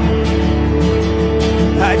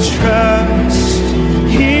 I trust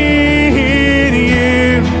in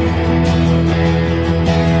you.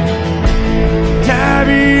 I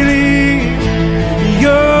believe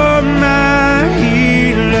you're my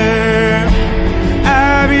healer.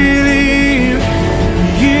 I believe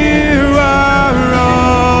you are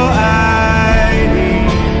all I need.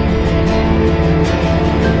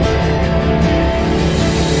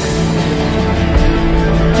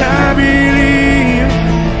 I believe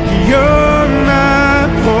you're my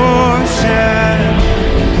portion.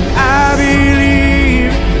 I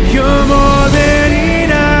believe you're more than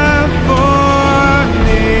enough for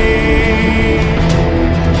me.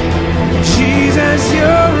 Jesus,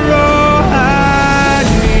 you're all I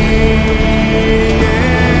need.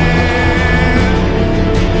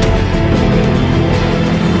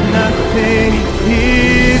 Nothing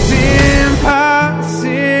is impossible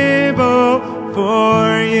for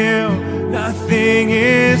you. Nothing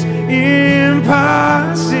is impossible.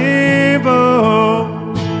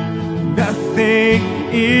 Nothing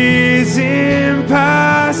is impossible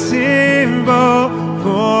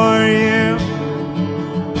for you.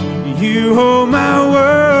 You hold my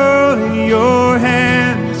world in your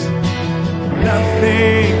hands.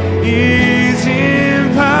 Nothing is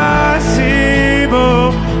impossible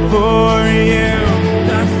for you.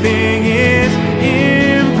 Nothing is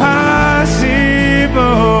impossible.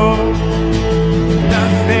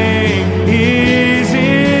 Nothing is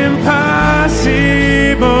impossible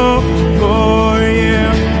for you.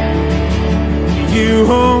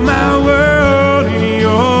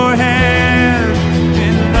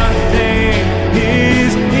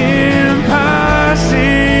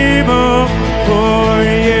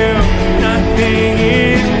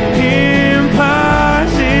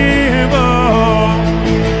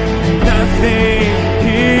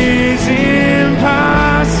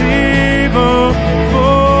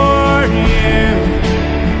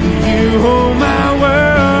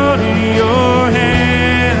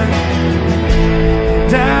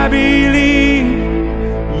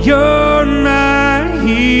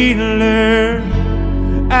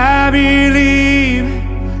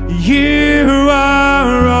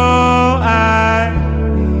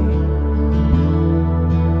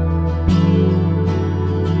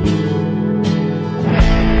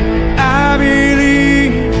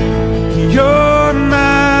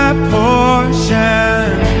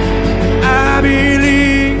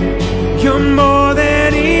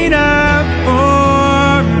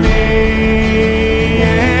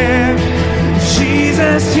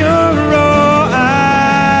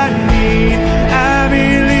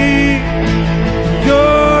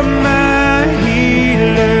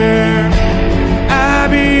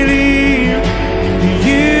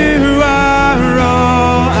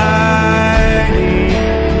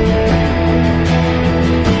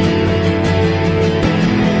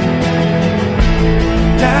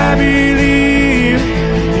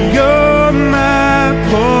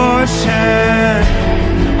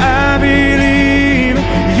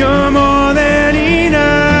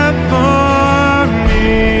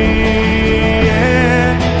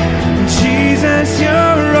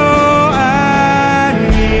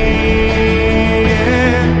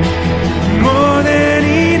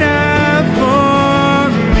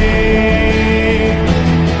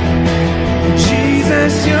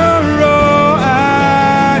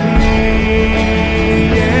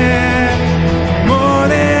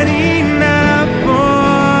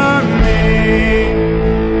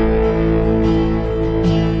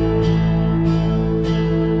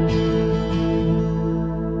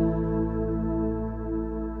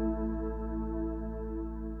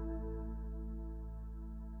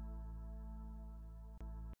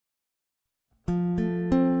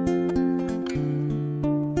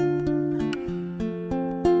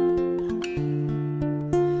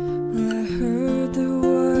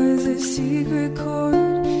 secret chord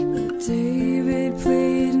that David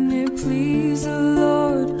played and it pleased the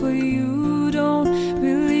Lord. But you don't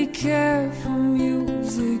really care for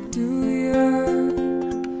music, do ya?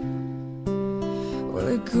 Well,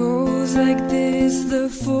 it goes like this: the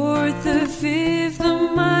fourth, the fifth,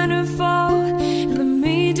 the minor fall, and the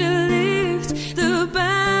major lift, the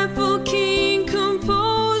baffled king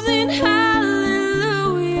composing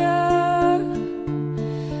hallelujah,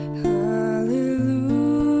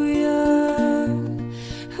 hallelujah,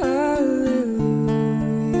 hallelujah,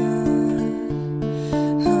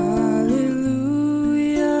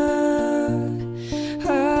 hallelujah,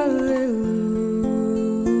 hallelujah.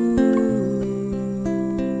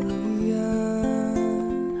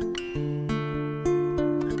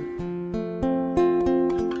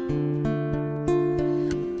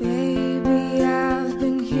 Baby, I've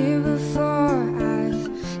been here before. I've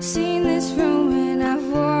seen this room and I've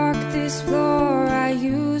walked this floor. I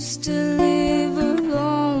used to live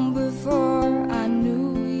alone before I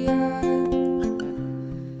knew ya,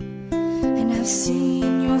 and I've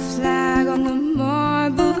seen your flag on the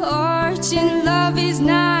marble arch. And love is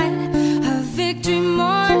not a victory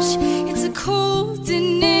march, it's a cold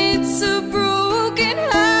and it's a broken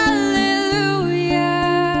hallelujah,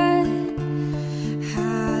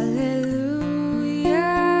 hallelujah,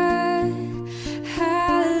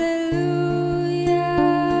 hallelujah,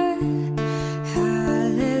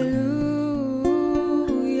 hallelujah,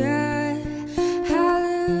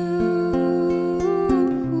 hallelujah.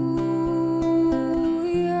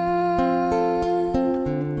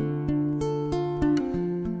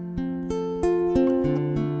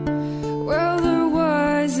 Well, there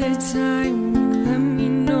was a time you let me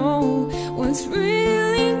know what's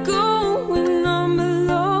really going on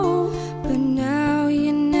below, but now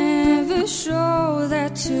you never show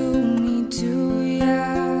that to me, do ya?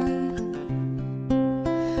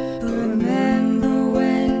 Remember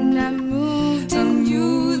when I moved and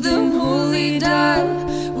you, the holy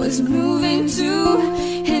dove, was moving too,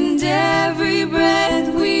 and every breath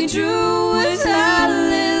we drew was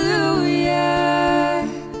hallelujah,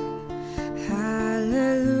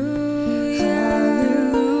 hallelujah,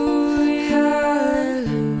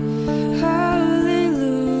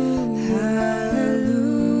 hallelujah,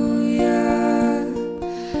 hallelujah,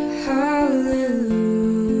 hallelujah.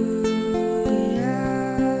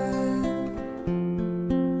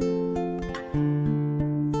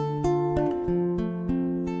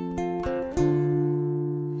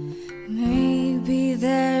 Maybe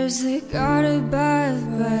there's a God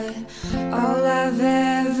above, but all I've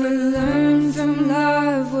ever learned from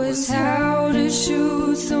love was how to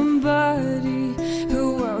shoot somebody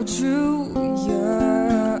who outdrew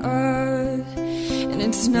ya. And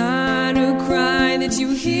it's not a cry that you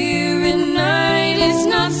hear at night, it's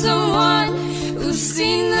not someone who's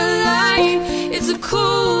seen the light, it's a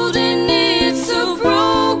cold and it's a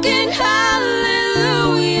broken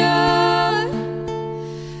hallelujah,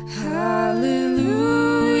 hallelujah,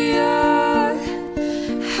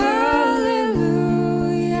 hallelujah,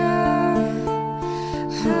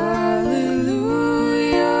 hallelujah, hallelujah,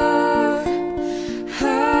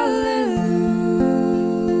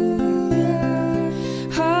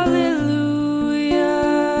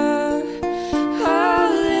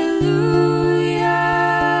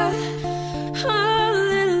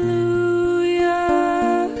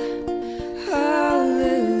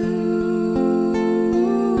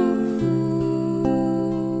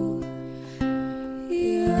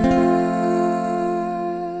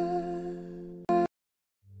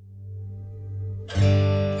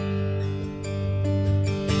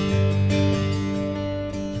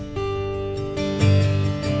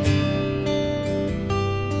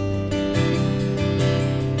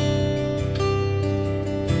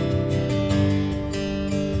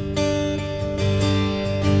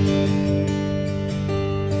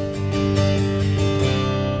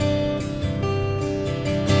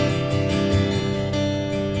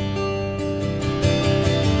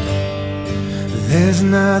 There's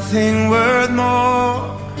nothing worth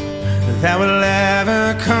more that will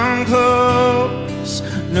ever come close.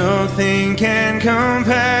 Nothing can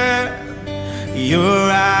compare.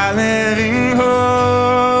 You're our living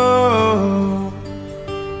hope.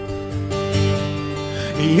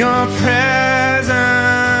 Your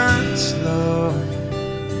presence, Lord.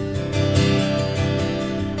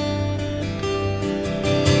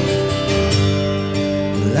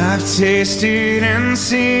 Well, I've tasted and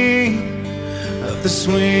seen of the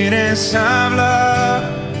sweetest of love,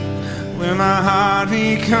 where my heart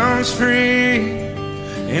becomes free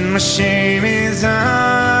and my shame is undone.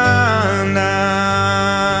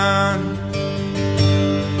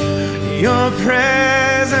 Your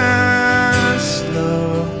presence,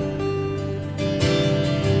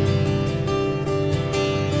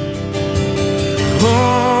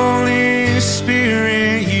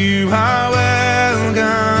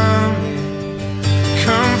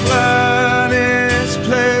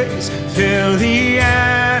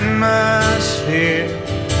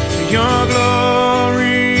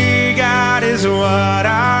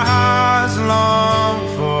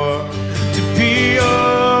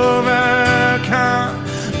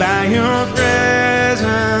 by your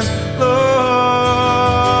presence, Lord.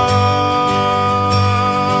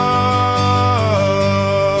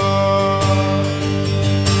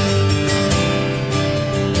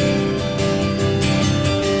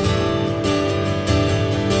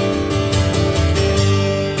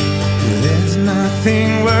 There's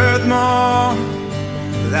nothing worth more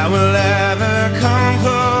that will ever come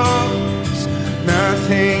close.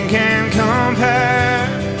 Nothing can compare.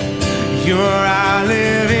 You're our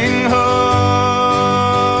living hope.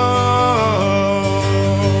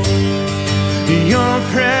 Your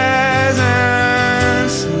presence,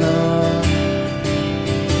 Lord.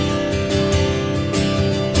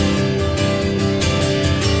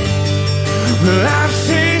 Well, I've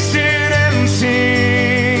tasted and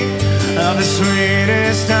seen of the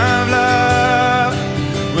sweetest of love,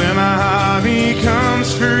 where my heart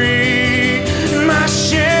becomes free, my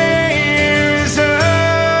shame is undone.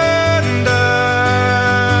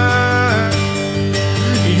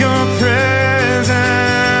 Your presence,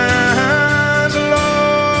 Lord.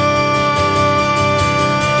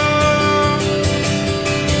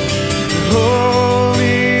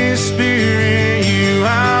 Holy Spirit, you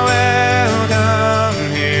are welcome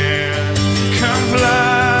here. Come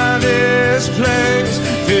flood this place,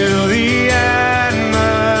 fill the atmosphere.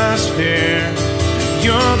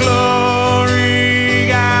 Your glory,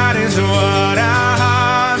 God, is what our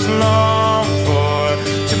hearts long for,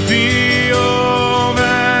 to be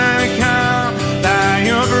overcome by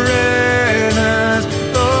your presence,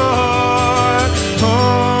 Lord.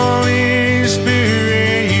 Holy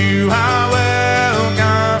Spirit, you are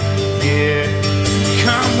welcome here.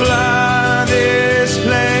 Come flood this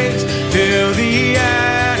place, fill the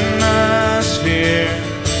atmosphere.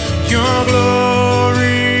 Your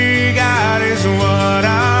glory, God, is what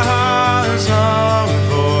our hearts long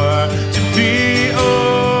for, to be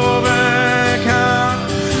overcome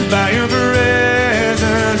by your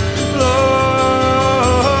presence, Lord.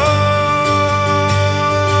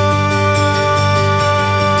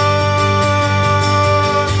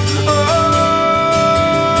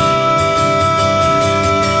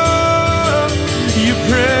 Your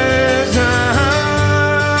presence,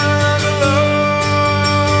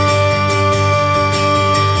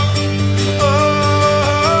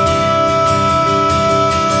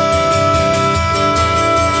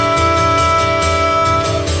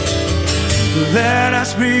 let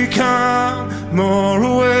us become more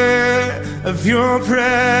aware of your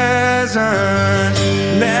presence.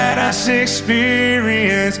 Let us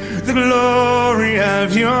experience the glory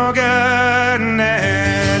of your goodness.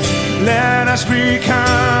 Let us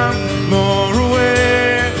become more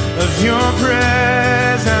aware of your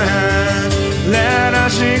presence. Let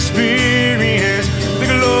us experience the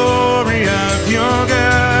glory of your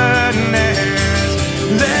goodness.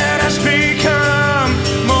 Let us become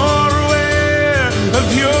more aware of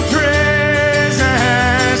your presence.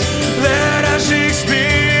 Let us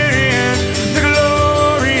experience the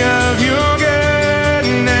glory of your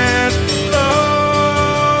goodness, Lord.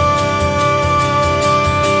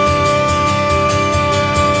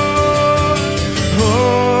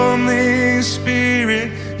 Holy Spirit,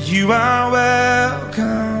 you are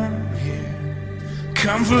welcome here.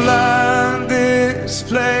 Come flood this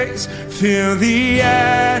place, fill the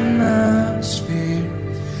atmosphere.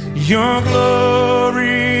 Your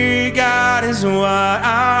glory, God, is what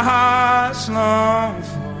our hearts long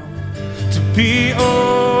for, to be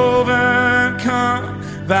overcome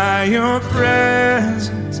by your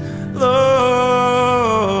presence, Lord.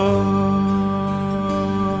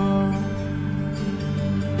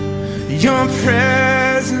 Your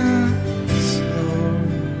presence, Lord.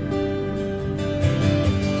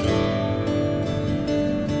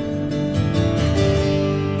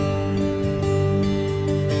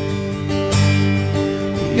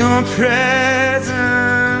 Your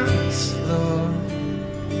presence, Lord.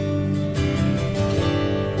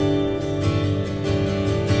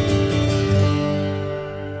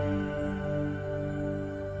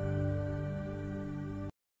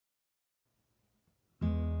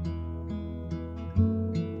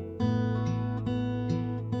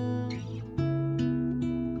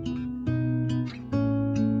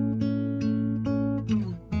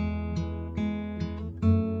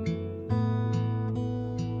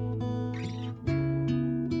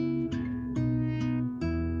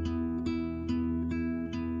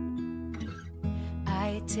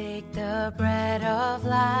 Take the bread of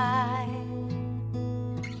life,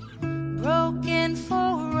 broken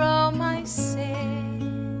for all my sin,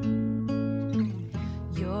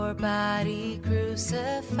 your body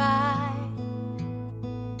crucified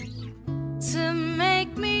to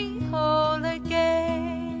make me whole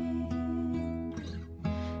again.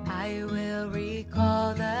 I will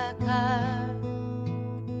recall the cup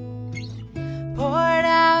poured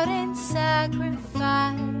out in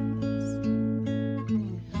sacrifice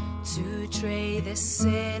to trade the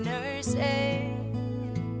sinner's aid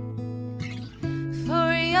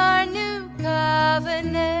for your new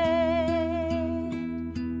covenant.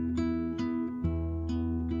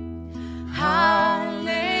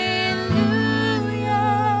 Hallelujah,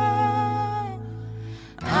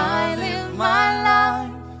 I live my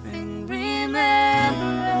life in remembrance.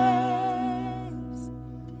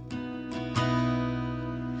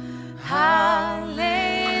 Hallelujah,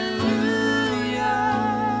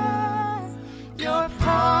 your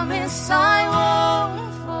promise I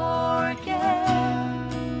won't forget.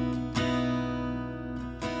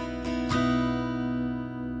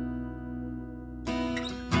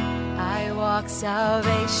 I walk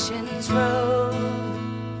salvation's road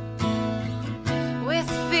with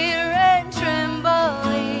fear and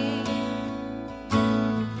trembling,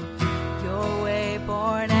 your way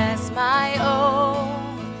born as my own,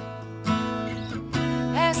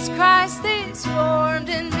 as Christ is formed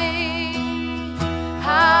in me.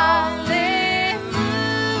 Hallelujah,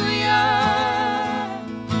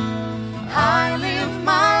 I live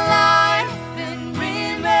my life in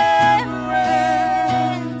remembrance.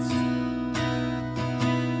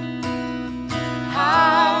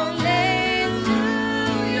 Hallelujah,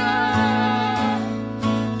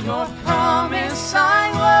 your promise I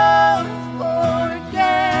won't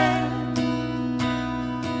forget.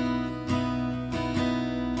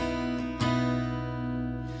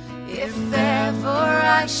 If ever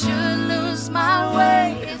I should lose my way,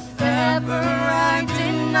 if ever I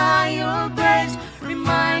deny your grace,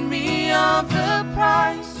 remind me of the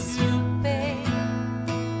price you paid.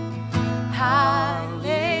 Hallelujah,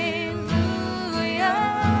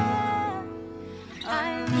 I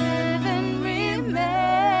live in remembrance.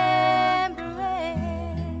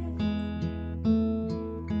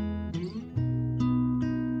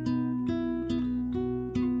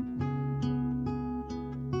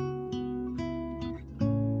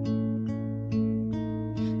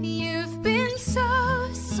 You've been so,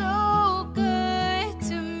 so good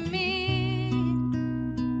to me.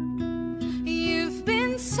 You've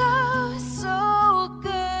been so, so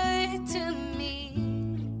good to me.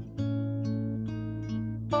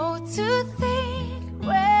 Oh, to think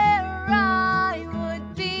where I would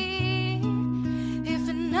be if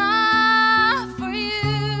not for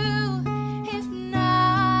you, if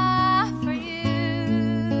not for you.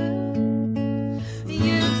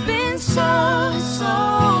 You've been so, so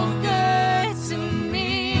good to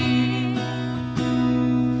me.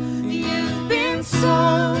 You've been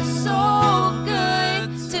so, so good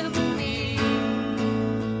to me.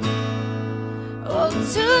 Oh,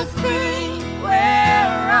 to think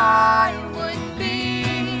where I would be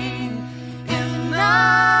if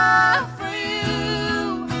not for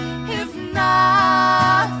you, if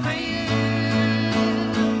not for you.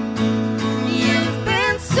 You've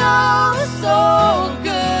been so, so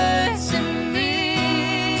good to me,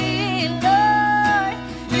 Lord.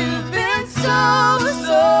 You've been so,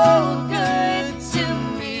 so good to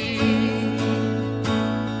me.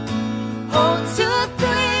 Oh, to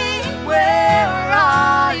think where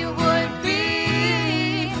I would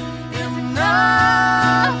be if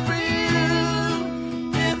not for you,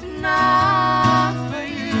 if not for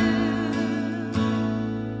you.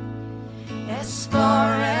 As far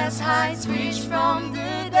as heights reach from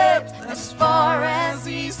the depths, as far as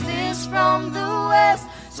east is from the west,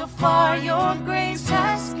 so far your grace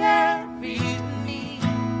has carried me.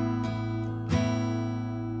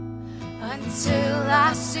 Until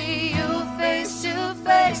I see you face to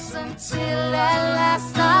face, until at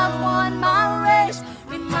last I've won my race,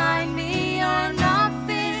 remind me you're not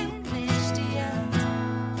finished yet.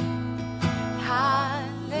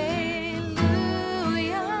 Hallelujah,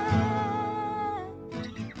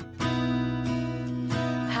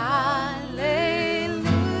 hallelujah,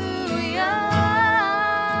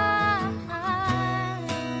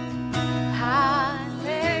 hallelujah,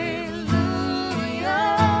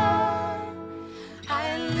 I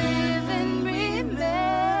live in remembrance.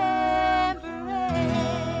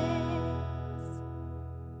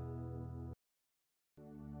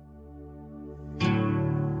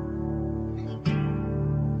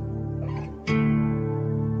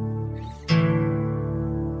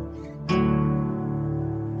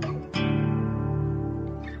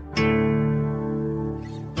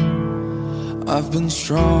 I've been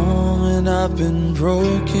strong and I've been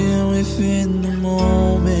broken within the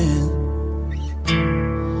moment.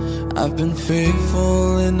 I've been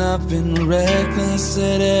faithful and I've been reckless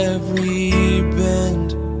at every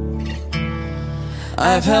bend.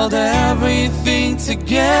 I've held everything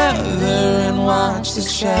together and watched it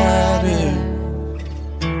shatter.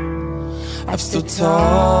 I've stood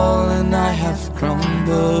tall and I have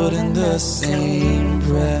crumbled in the same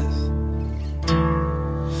breath.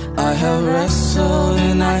 I have wrestled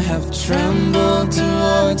and I have trembled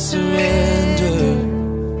towards surrender.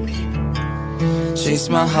 Chased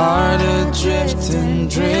my heart adrift and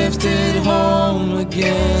drifted home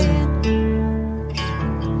again.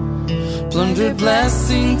 Plundered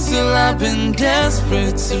blessing till I've been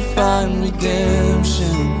desperate to find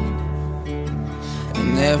redemption.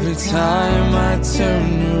 And every time I turn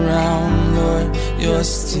around, Lord, you're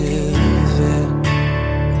still there.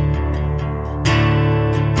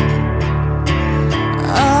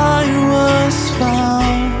 I was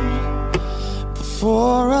found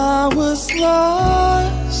before I was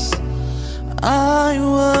lost. I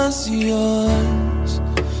was yours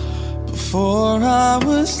before I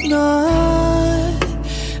was not.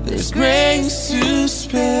 There's grace to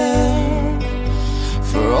spare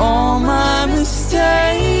for all my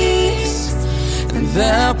mistakes, and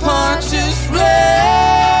that part just breaks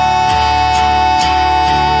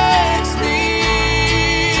me.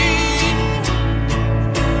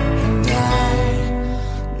 And I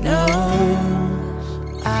know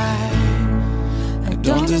I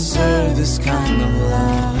don't deserve this kind of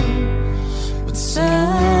love, but somehow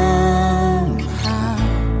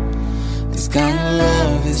this kind of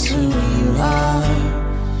love is who you are.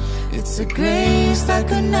 It's a grace that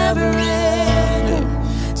could never end,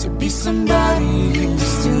 to be somebody you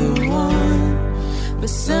still want, but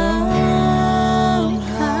somehow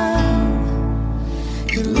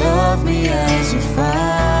you love me as you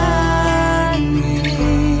find me.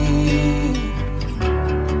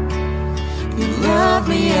 You love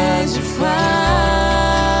me as you find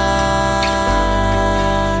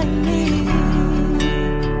me.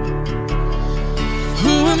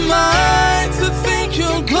 Who am I to think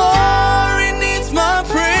your glory needs my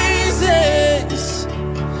praises?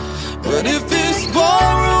 But if this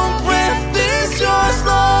ballroom breath is yours,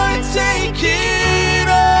 Lord, take it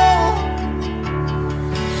all.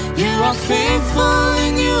 You are faithful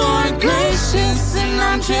and you are gracious, and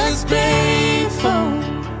I'm just grateful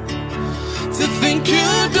to think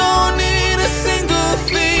you don't need a single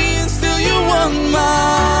thing, still you want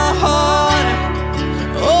my heart.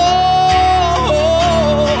 Oh,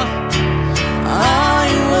 I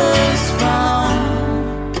was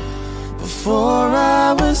found before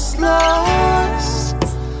I was lost.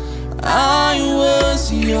 I was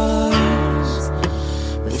yours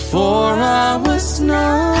before I was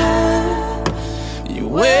not. You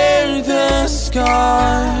wear the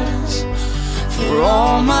scars for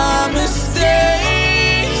all my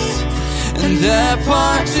mistakes, and that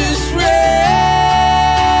part just wrecks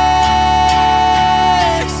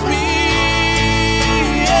me.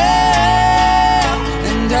 Yeah.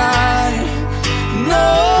 And I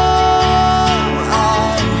know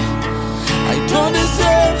I don't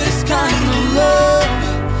deserve this kind of love,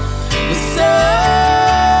 but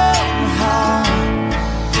somehow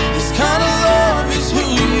this kind of love is who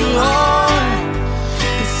you are.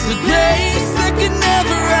 It's the grace that can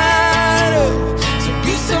never add up, to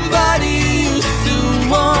be somebody you still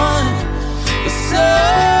want,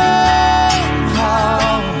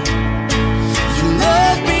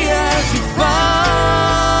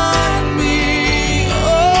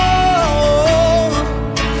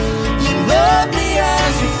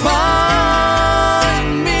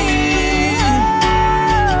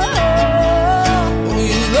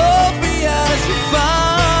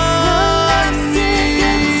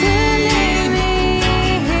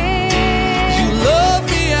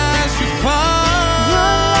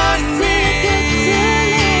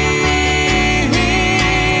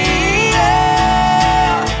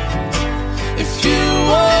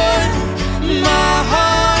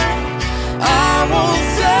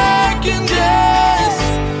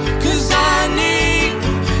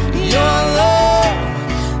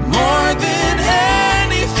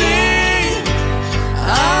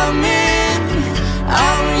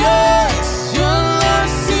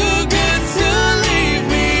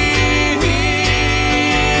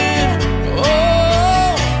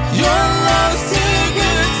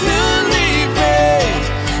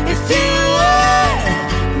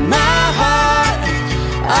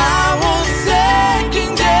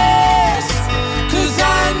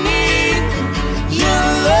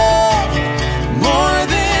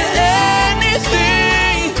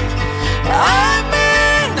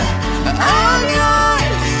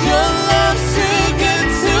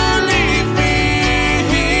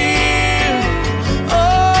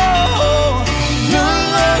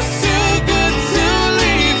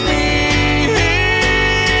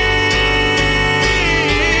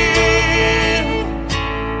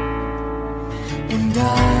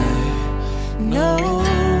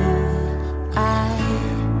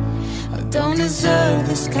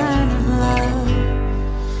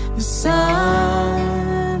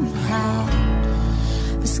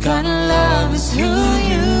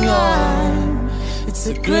 It's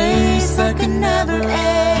a grace that could never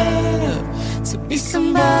add up to be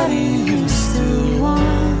somebody you still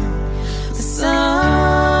want. But somehow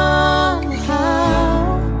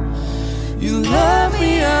you love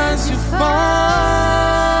me as you find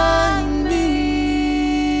me.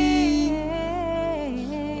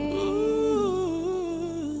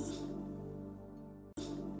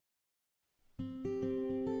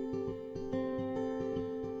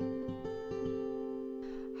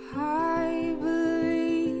 I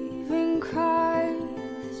believe in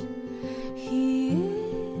Christ, He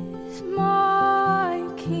is my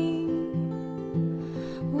King.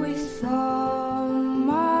 With all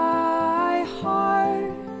my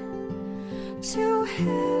heart, to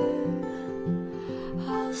Him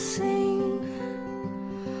I'll sing.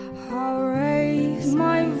 I'll raise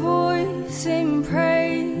my voice in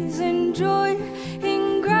praise and joy,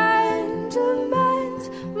 in grand demands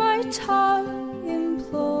my tongue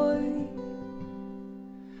employ.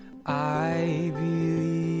 I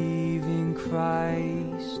believe in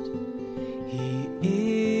Christ, He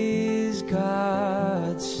is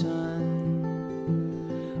God's Son,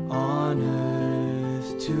 on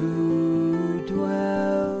earth to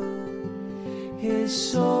dwell. His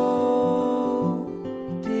soul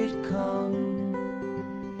did come,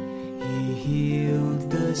 He healed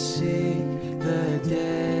the sick, the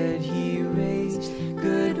dead He raised.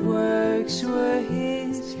 Good works were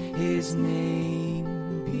His name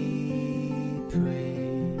be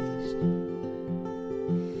praised.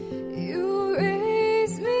 You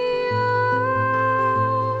raise me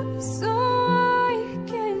up so I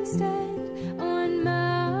can stand on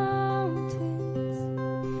mountains.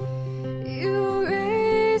 You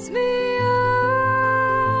raise me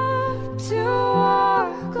up to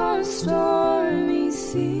walk on stormy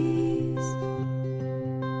seas.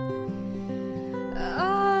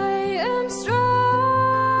 I am strong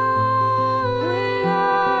when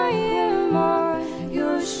I am on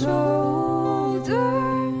your shoulders.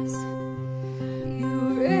 You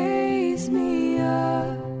raise me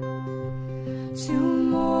up to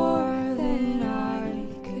more than I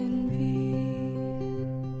can be.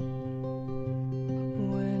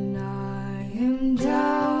 When I am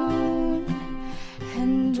down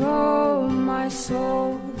and oh my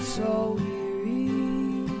soul so weary,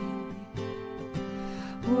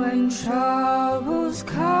 when troubles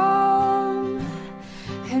come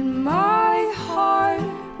and my heart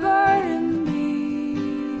burden me,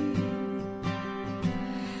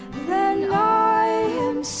 then I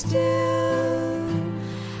am still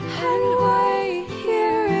and wait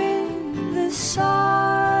here in the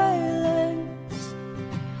silence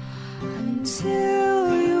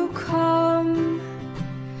until you come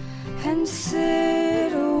and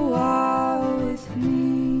sit a while with me.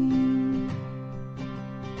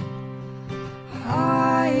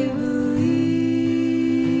 I believe.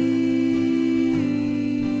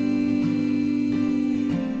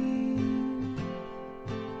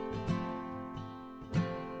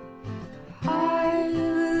 I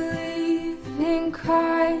believe in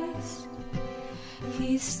Christ,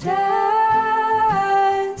 He stands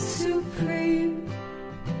supreme.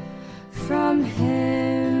 From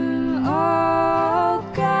Him I'll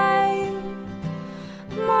gain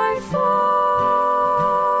my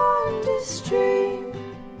fondest dream.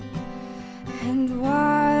 And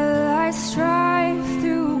while I strive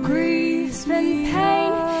through grief and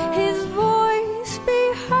pain, His voice be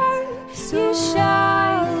heard, you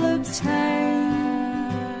shall obtain.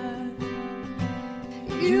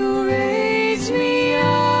 You raise me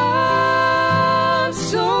up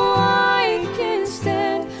so I can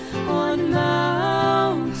stand on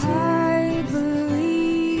mountains. I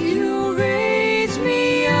believe you raise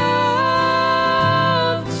me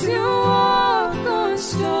up to walk on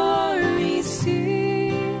stormy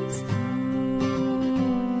seas.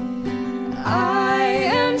 I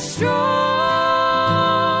am strong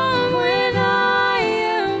when I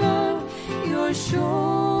am on your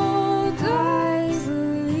shoulders. I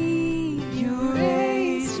believe you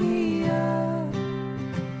raise me up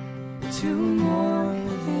to more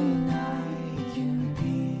than I can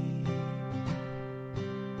be.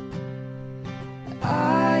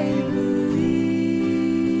 I believe.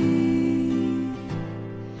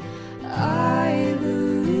 I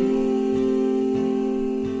believe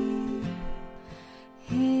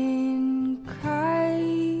in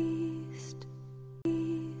Christ.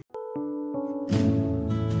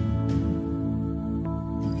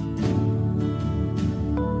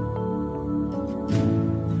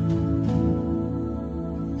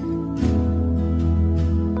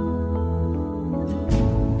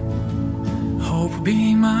 Hope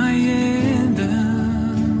be my anthem.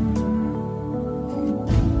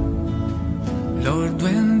 Lord,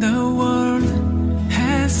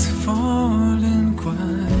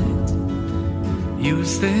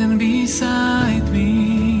 stand beside me.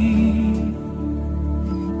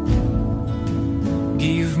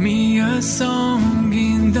 Give me a song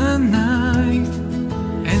in the night.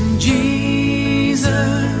 And Jesus,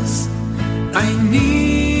 I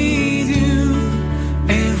need you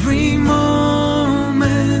every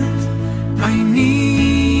moment. I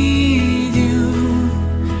need you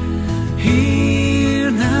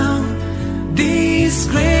here now. This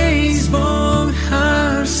graceful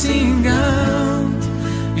heart sing out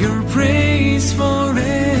your praise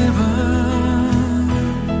forever.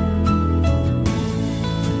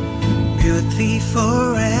 Beauty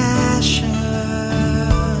for ashes,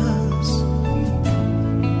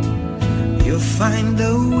 you find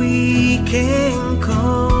the weak and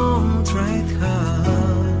contrite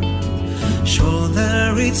heart,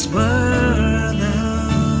 shoulder its burdens,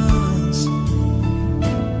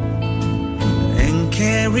 and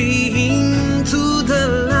carry into the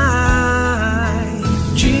light.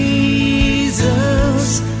 Jesus,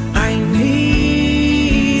 I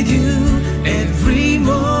need you every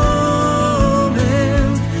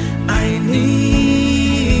moment. I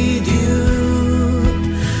need you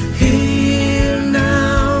here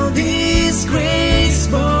now. This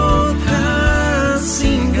graceful heart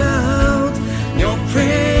sing out your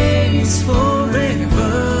praise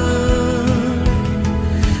forever.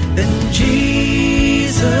 And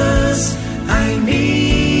Jesus, I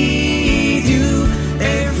need you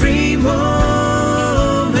every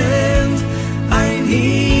moment. I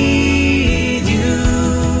need you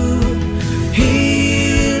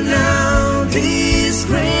here now. This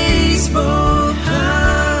graceful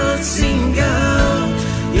heart sing out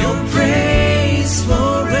your praise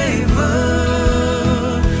forever.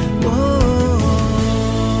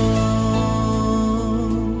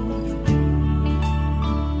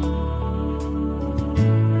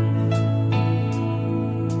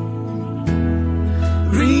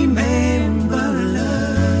 Remember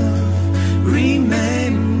love,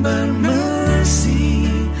 remember mercy.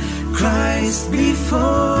 Christ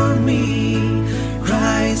before me,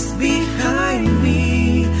 Christ behind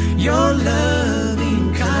me. Your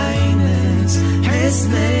loving kindness has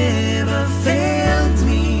never failed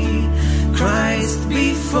me. Christ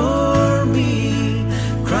before me,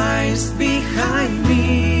 Christ behind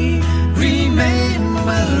me.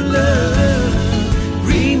 Remember love,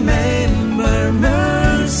 remember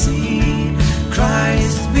mercy.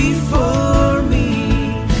 Christ before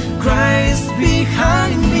me, Christ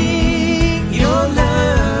behind me. Your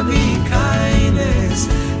loving kindness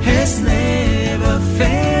has never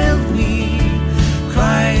failed me.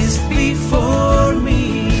 Christ before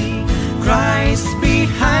me, Christ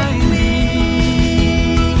behind me.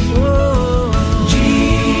 Oh,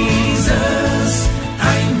 Jesus, I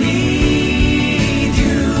need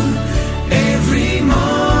you every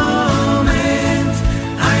moment.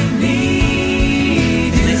 I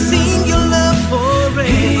need you. Sing your love forever.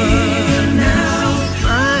 Here now,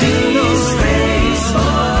 this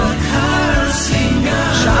graceful heart sing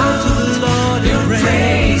out. Shout to the Lord your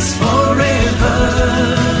praise forever.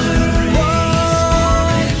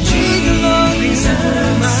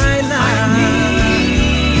 Jesus, I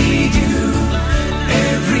need you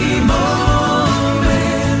every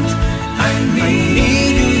moment. I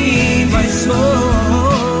need you in my soul.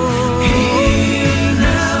 Here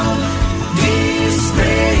now, this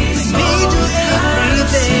graceful heart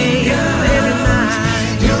sing out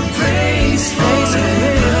your praise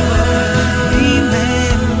forever.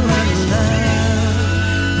 Remember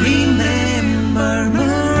love, remember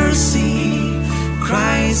mercy.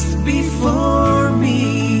 Christ before me,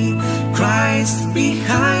 Christ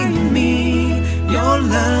behind me. Your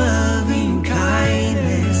loving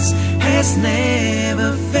kindness has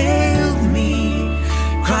never failed me.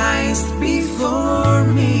 Christ before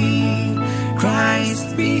me,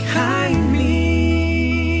 Christ behind me.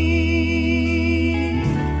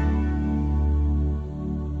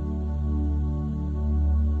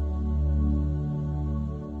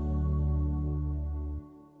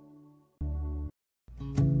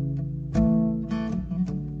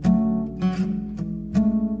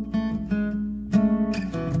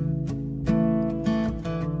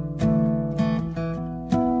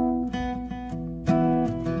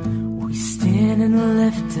 We stand and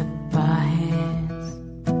lift up our hands,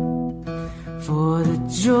 for the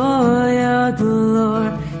joy of the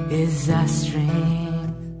Lord is our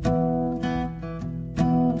strength.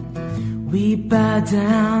 We bow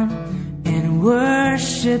down and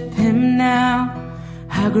worship Him now.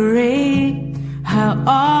 How great, how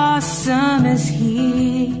awesome is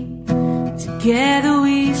He. Together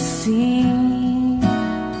we sing,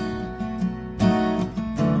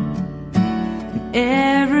 and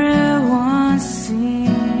everyone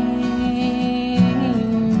sings.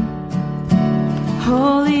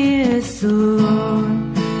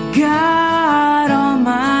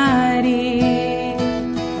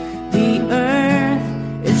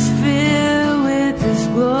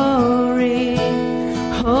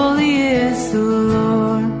 the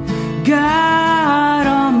Lord God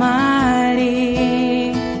Almighty.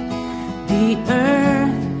 The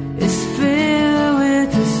earth is filled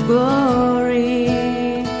with His glory.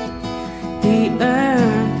 The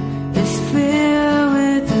earth is filled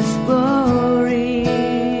with His glory.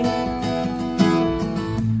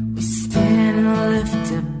 We stand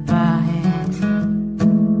lifted by it,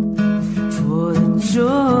 for the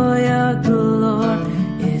joy of the Lord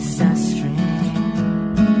is our strength.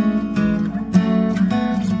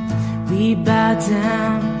 We bow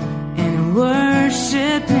down and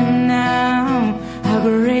worship Him now. How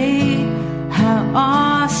great, how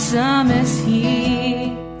awesome is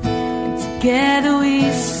He. And together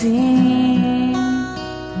we sing.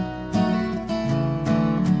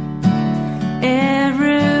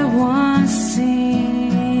 Everyone sing.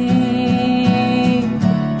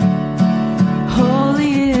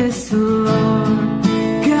 Holy is the Lord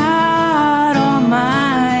God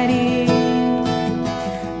Almighty.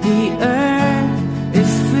 The earth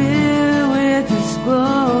is filled with His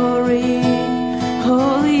glory.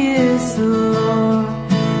 Holy is the Lord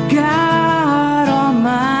God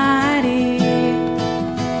Almighty.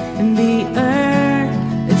 And the earth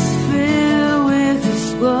is filled with His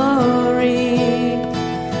glory.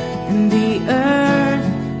 And the earth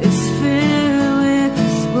is filled with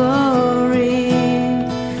His glory.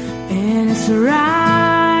 And it's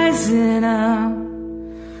rising up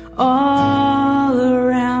all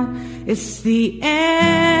around. It's the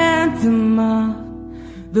anthem of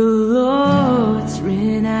the Lord's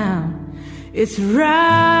renown. It's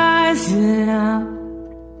rising up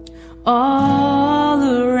all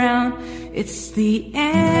around. It's the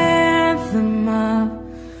anthem of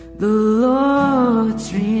the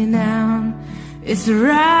Lord's renown. It's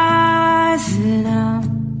rising up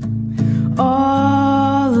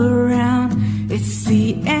all around. It's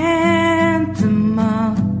the anthem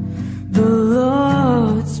of the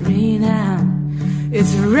Lord's renown.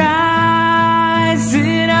 It's rising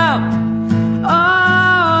up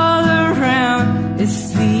all around.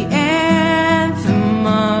 It's the anthem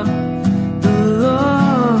of the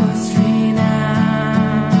Lord's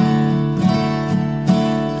renown.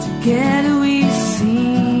 Together we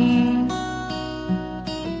sing.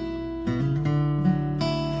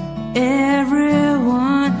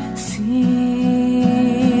 Everyone sing.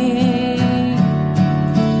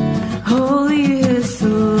 Holy is the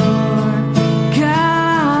Lord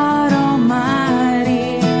God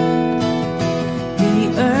Almighty. The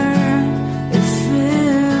earth is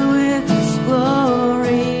filled with His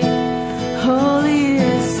glory. Holy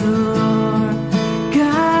is the Lord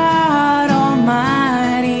God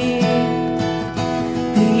Almighty.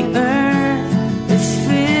 The earth is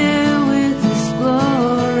filled with His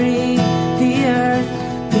glory. The earth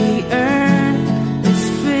is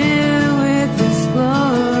filled with His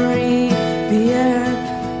glory. The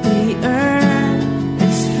earth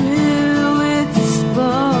is filled with His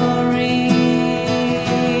glory.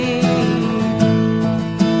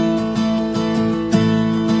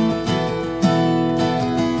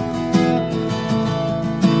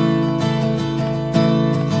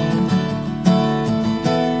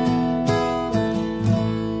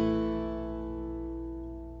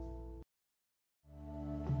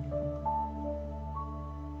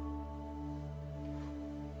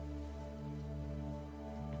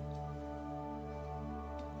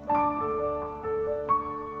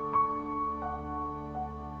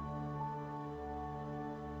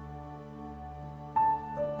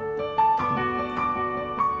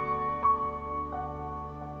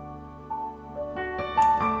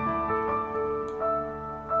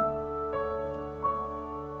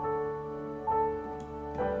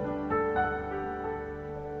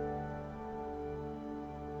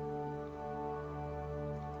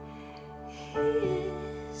 He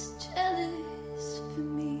is jealous for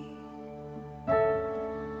me.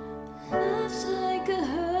 Love's like a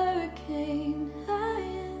hurricane. I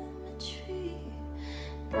am a tree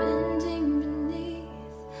bending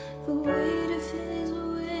beneath the weight of His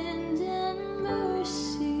wind and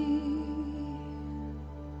mercy.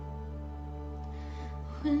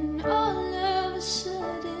 When all of a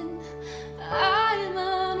sudden I'm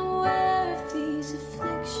unaware of these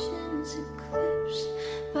afflictions eclipsed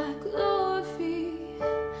by glory,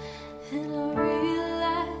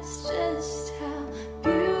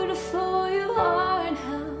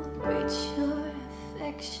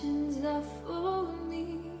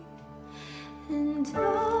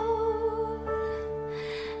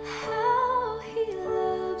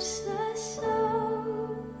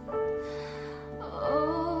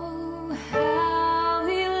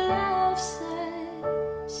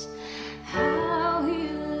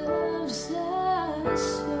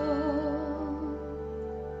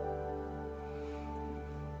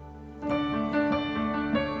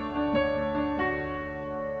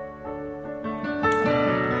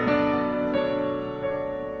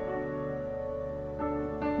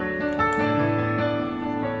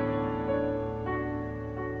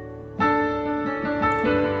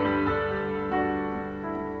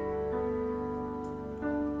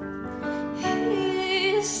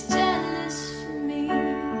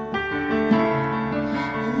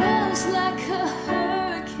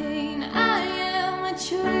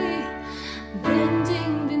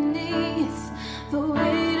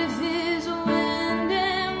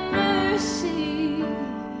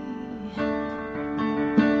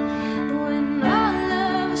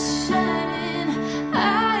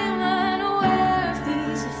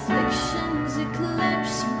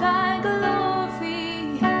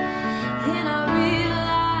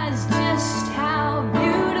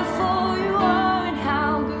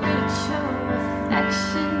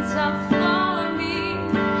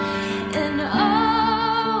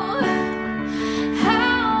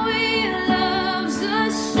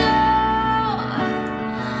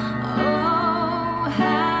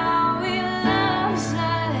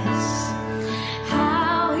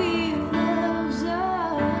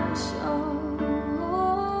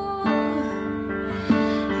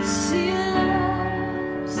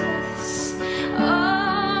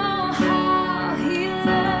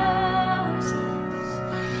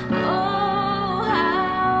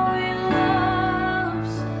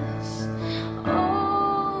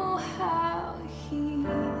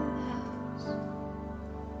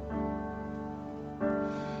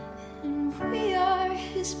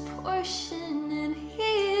 his portion and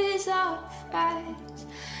he is our prize.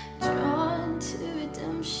 Drawn to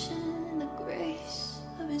redemption and the grace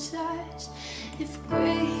of his eyes. If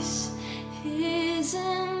grace is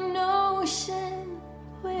an ocean,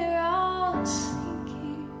 we're all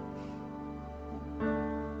sinking.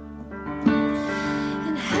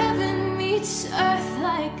 And heaven meets earth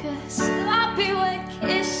like a sloppy wet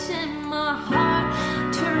kiss, and my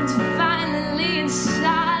heart turns violently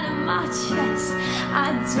inside of my chest. I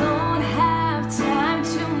don't have time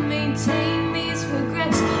to maintain these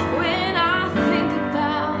regrets when I think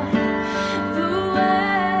about the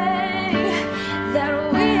way that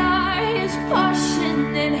we are his portion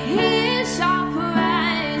and he is our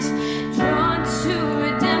prize. Drawn to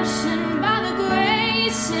redemption by the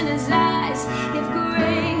grace in his eyes. If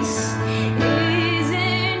grace is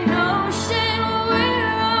an ocean,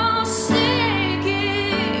 we're all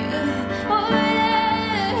sinking. Oh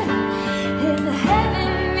yeah. And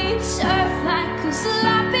heaven meets earth like a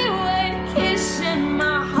sloppy wet kiss, and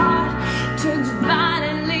my heart turns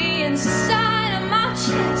violently inside of my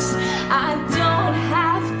chest. I don't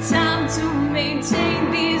have time to maintain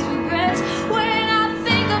these regrets when I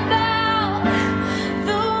think about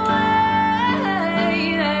the way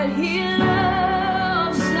that he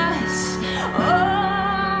loves us.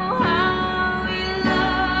 Oh, how he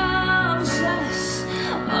loves us.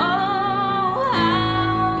 Oh,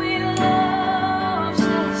 how he loves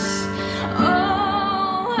us.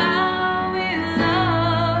 Oh, how he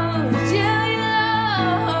loves. Yeah, he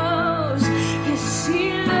loves. Yes, he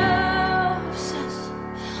loves us.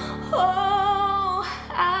 Oh,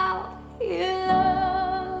 how he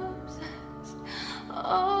loves us.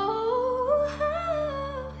 Oh, how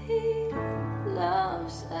he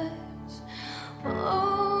loves us.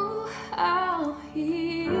 Oh, how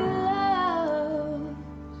he loves.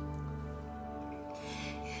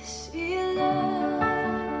 Yes, he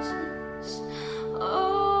loves us.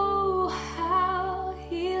 Oh, how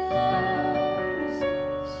he loves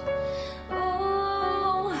us.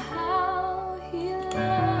 Oh, how he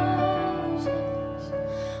loves us.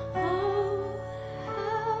 Oh,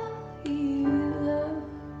 how he loves.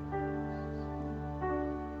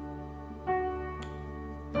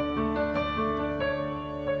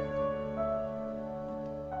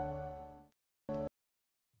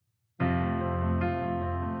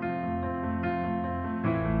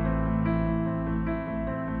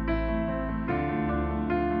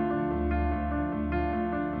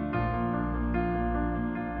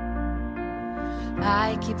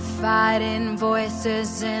 I keep fighting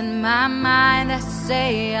voices in my mind that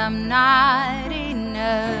say I'm not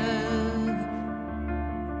enough.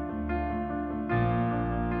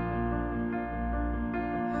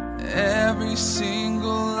 Every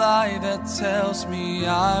single lie that tells me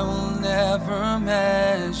I will never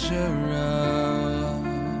measure up.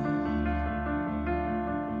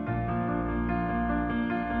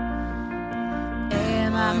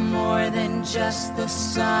 Am I more than just the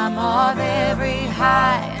sum of every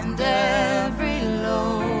high and every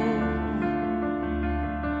low?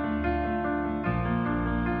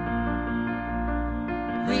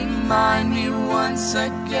 Remind me once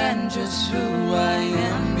again just who I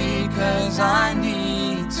am, because I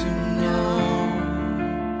need to know.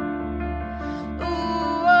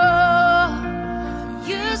 Ooh, oh,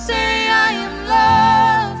 you say I am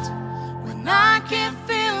loved when I can't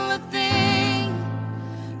feel a thing.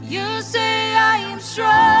 You say I am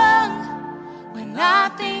strong when I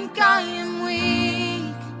think I am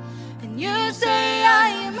weak. And you say I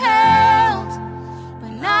am held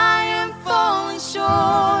when I am falling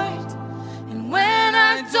short. And when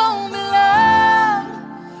I don't belong,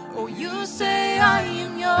 oh, you say I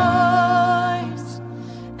am yours.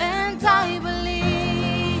 And I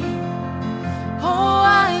believe, oh,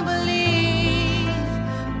 I believe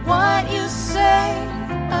what you say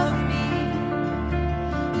of me.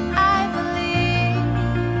 I believe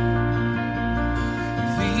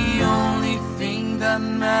The only thing that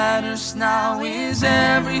matters now is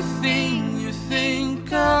everything you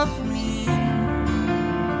think of me.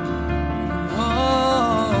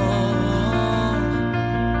 Oh,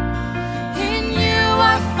 in you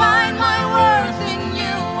I find my worth, in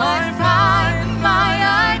you I find my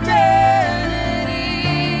identity.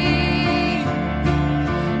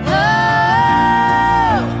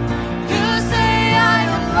 Oh, you say I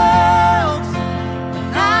am loved when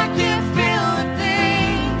I can't feel a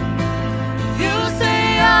thing. You say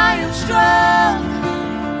I am strong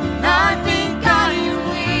when I think I am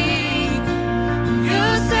weak.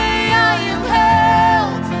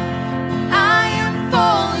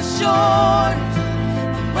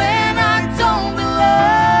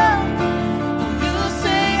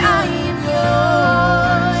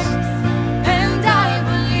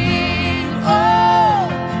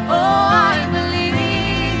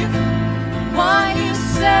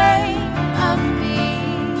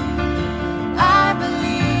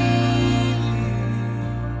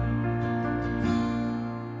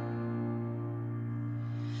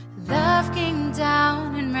 came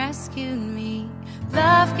down and rescued me.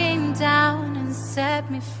 Love came down and set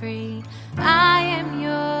me free. I am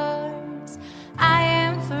yours, I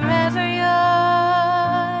am forever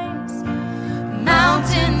yours.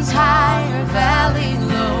 Mountains high or valley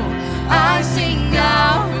low, I sing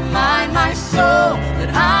out, remind my soul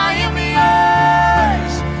that I am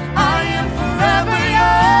yours, I am forever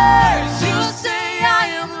yours. You say I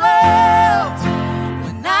am loved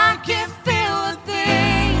when I can't feel a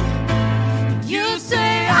thing. You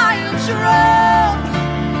say I am strong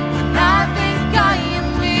when I think I am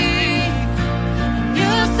weak. And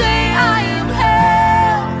you say I am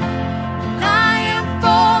held when I am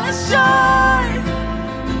falling short.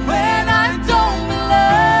 And when I don't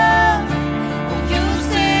belong, oh, you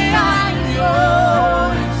say I am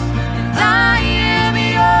yours. And I am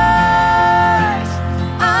yours,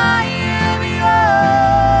 I am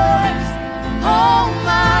yours. All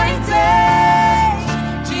my days,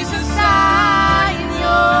 Jesus, I am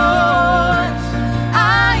yours. I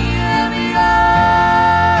am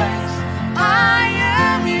yours, I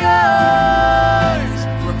am yours.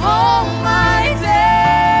 For all my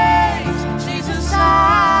days, Jesus, I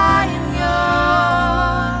am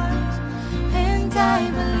yours. And I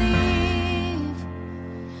believe,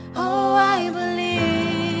 oh, I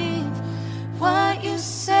believe what you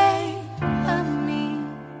say of me.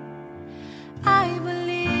 I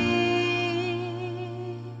believe.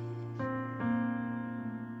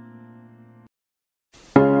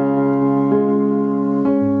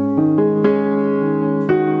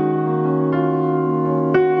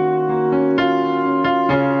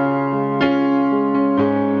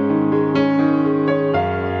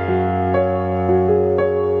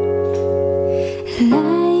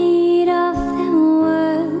 Light of the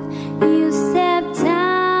world, you step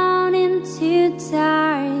down into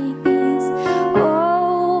darkness.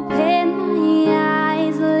 Open my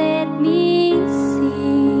eyes, let me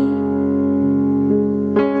see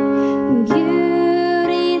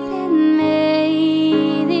beauty that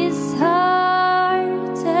made this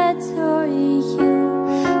heart adore you.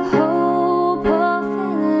 Hope of a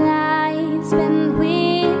life spent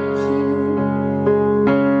with you.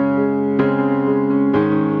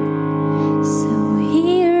 So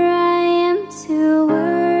here I am to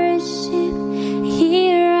worship,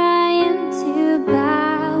 here I am to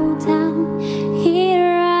bow down,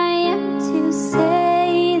 here I am to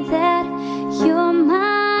say that you're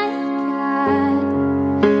my God.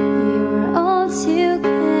 You're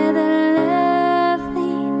altogether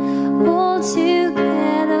lovely,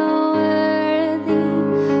 altogether worthy,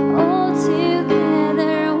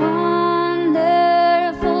 altogether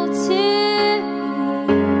wonderful to me.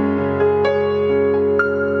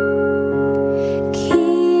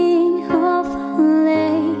 King of all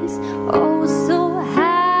days, oh so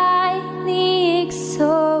highly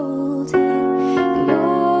exalted,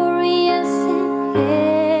 glorious in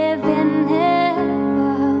heaven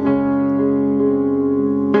above.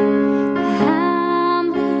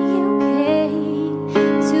 Humbly you came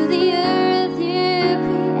to the earth you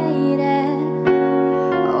created,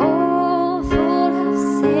 all for our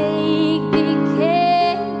sake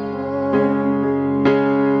became born.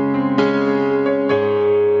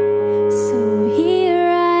 So here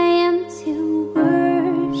I am to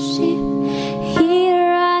worship,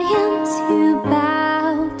 here I am to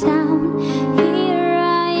bow down, here I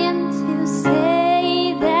am to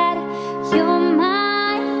say that you're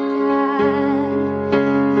my God.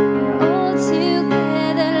 You're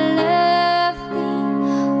altogether lovely,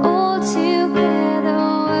 altogether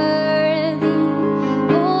worthy,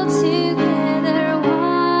 altogether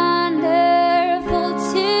wonderful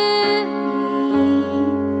to me.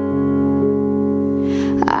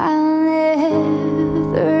 I'll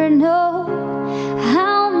never know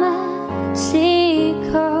how much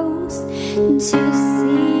it costs to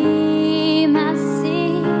see my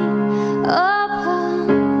sin upon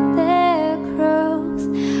the cross.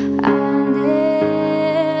 I'll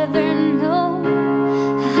never know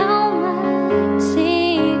how much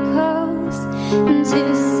it costs to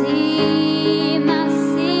see my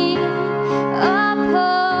sin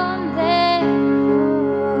upon the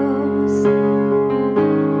cross.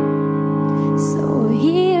 So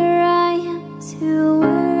here I am to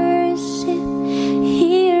worship,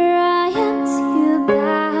 here I am to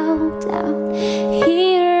bow down,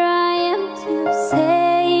 here I am to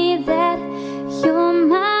say that you're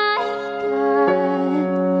my God.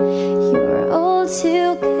 You're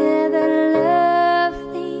altogether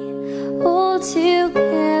lovely,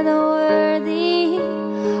 altogether worthy,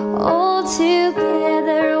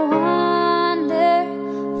 altogether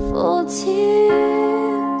wonderful to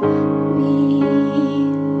me.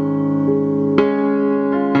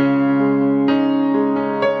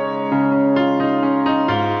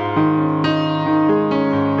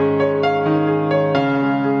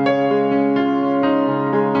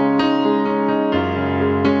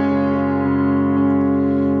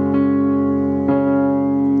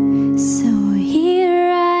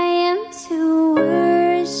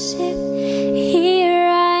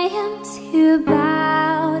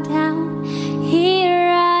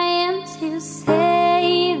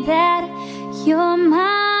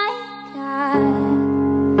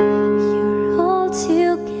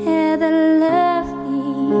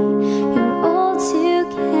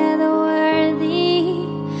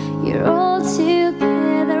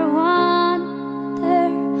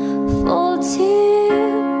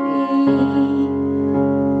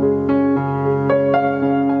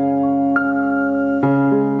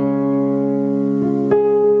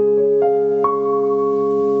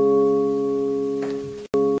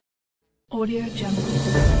 Audio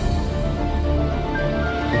Jungle.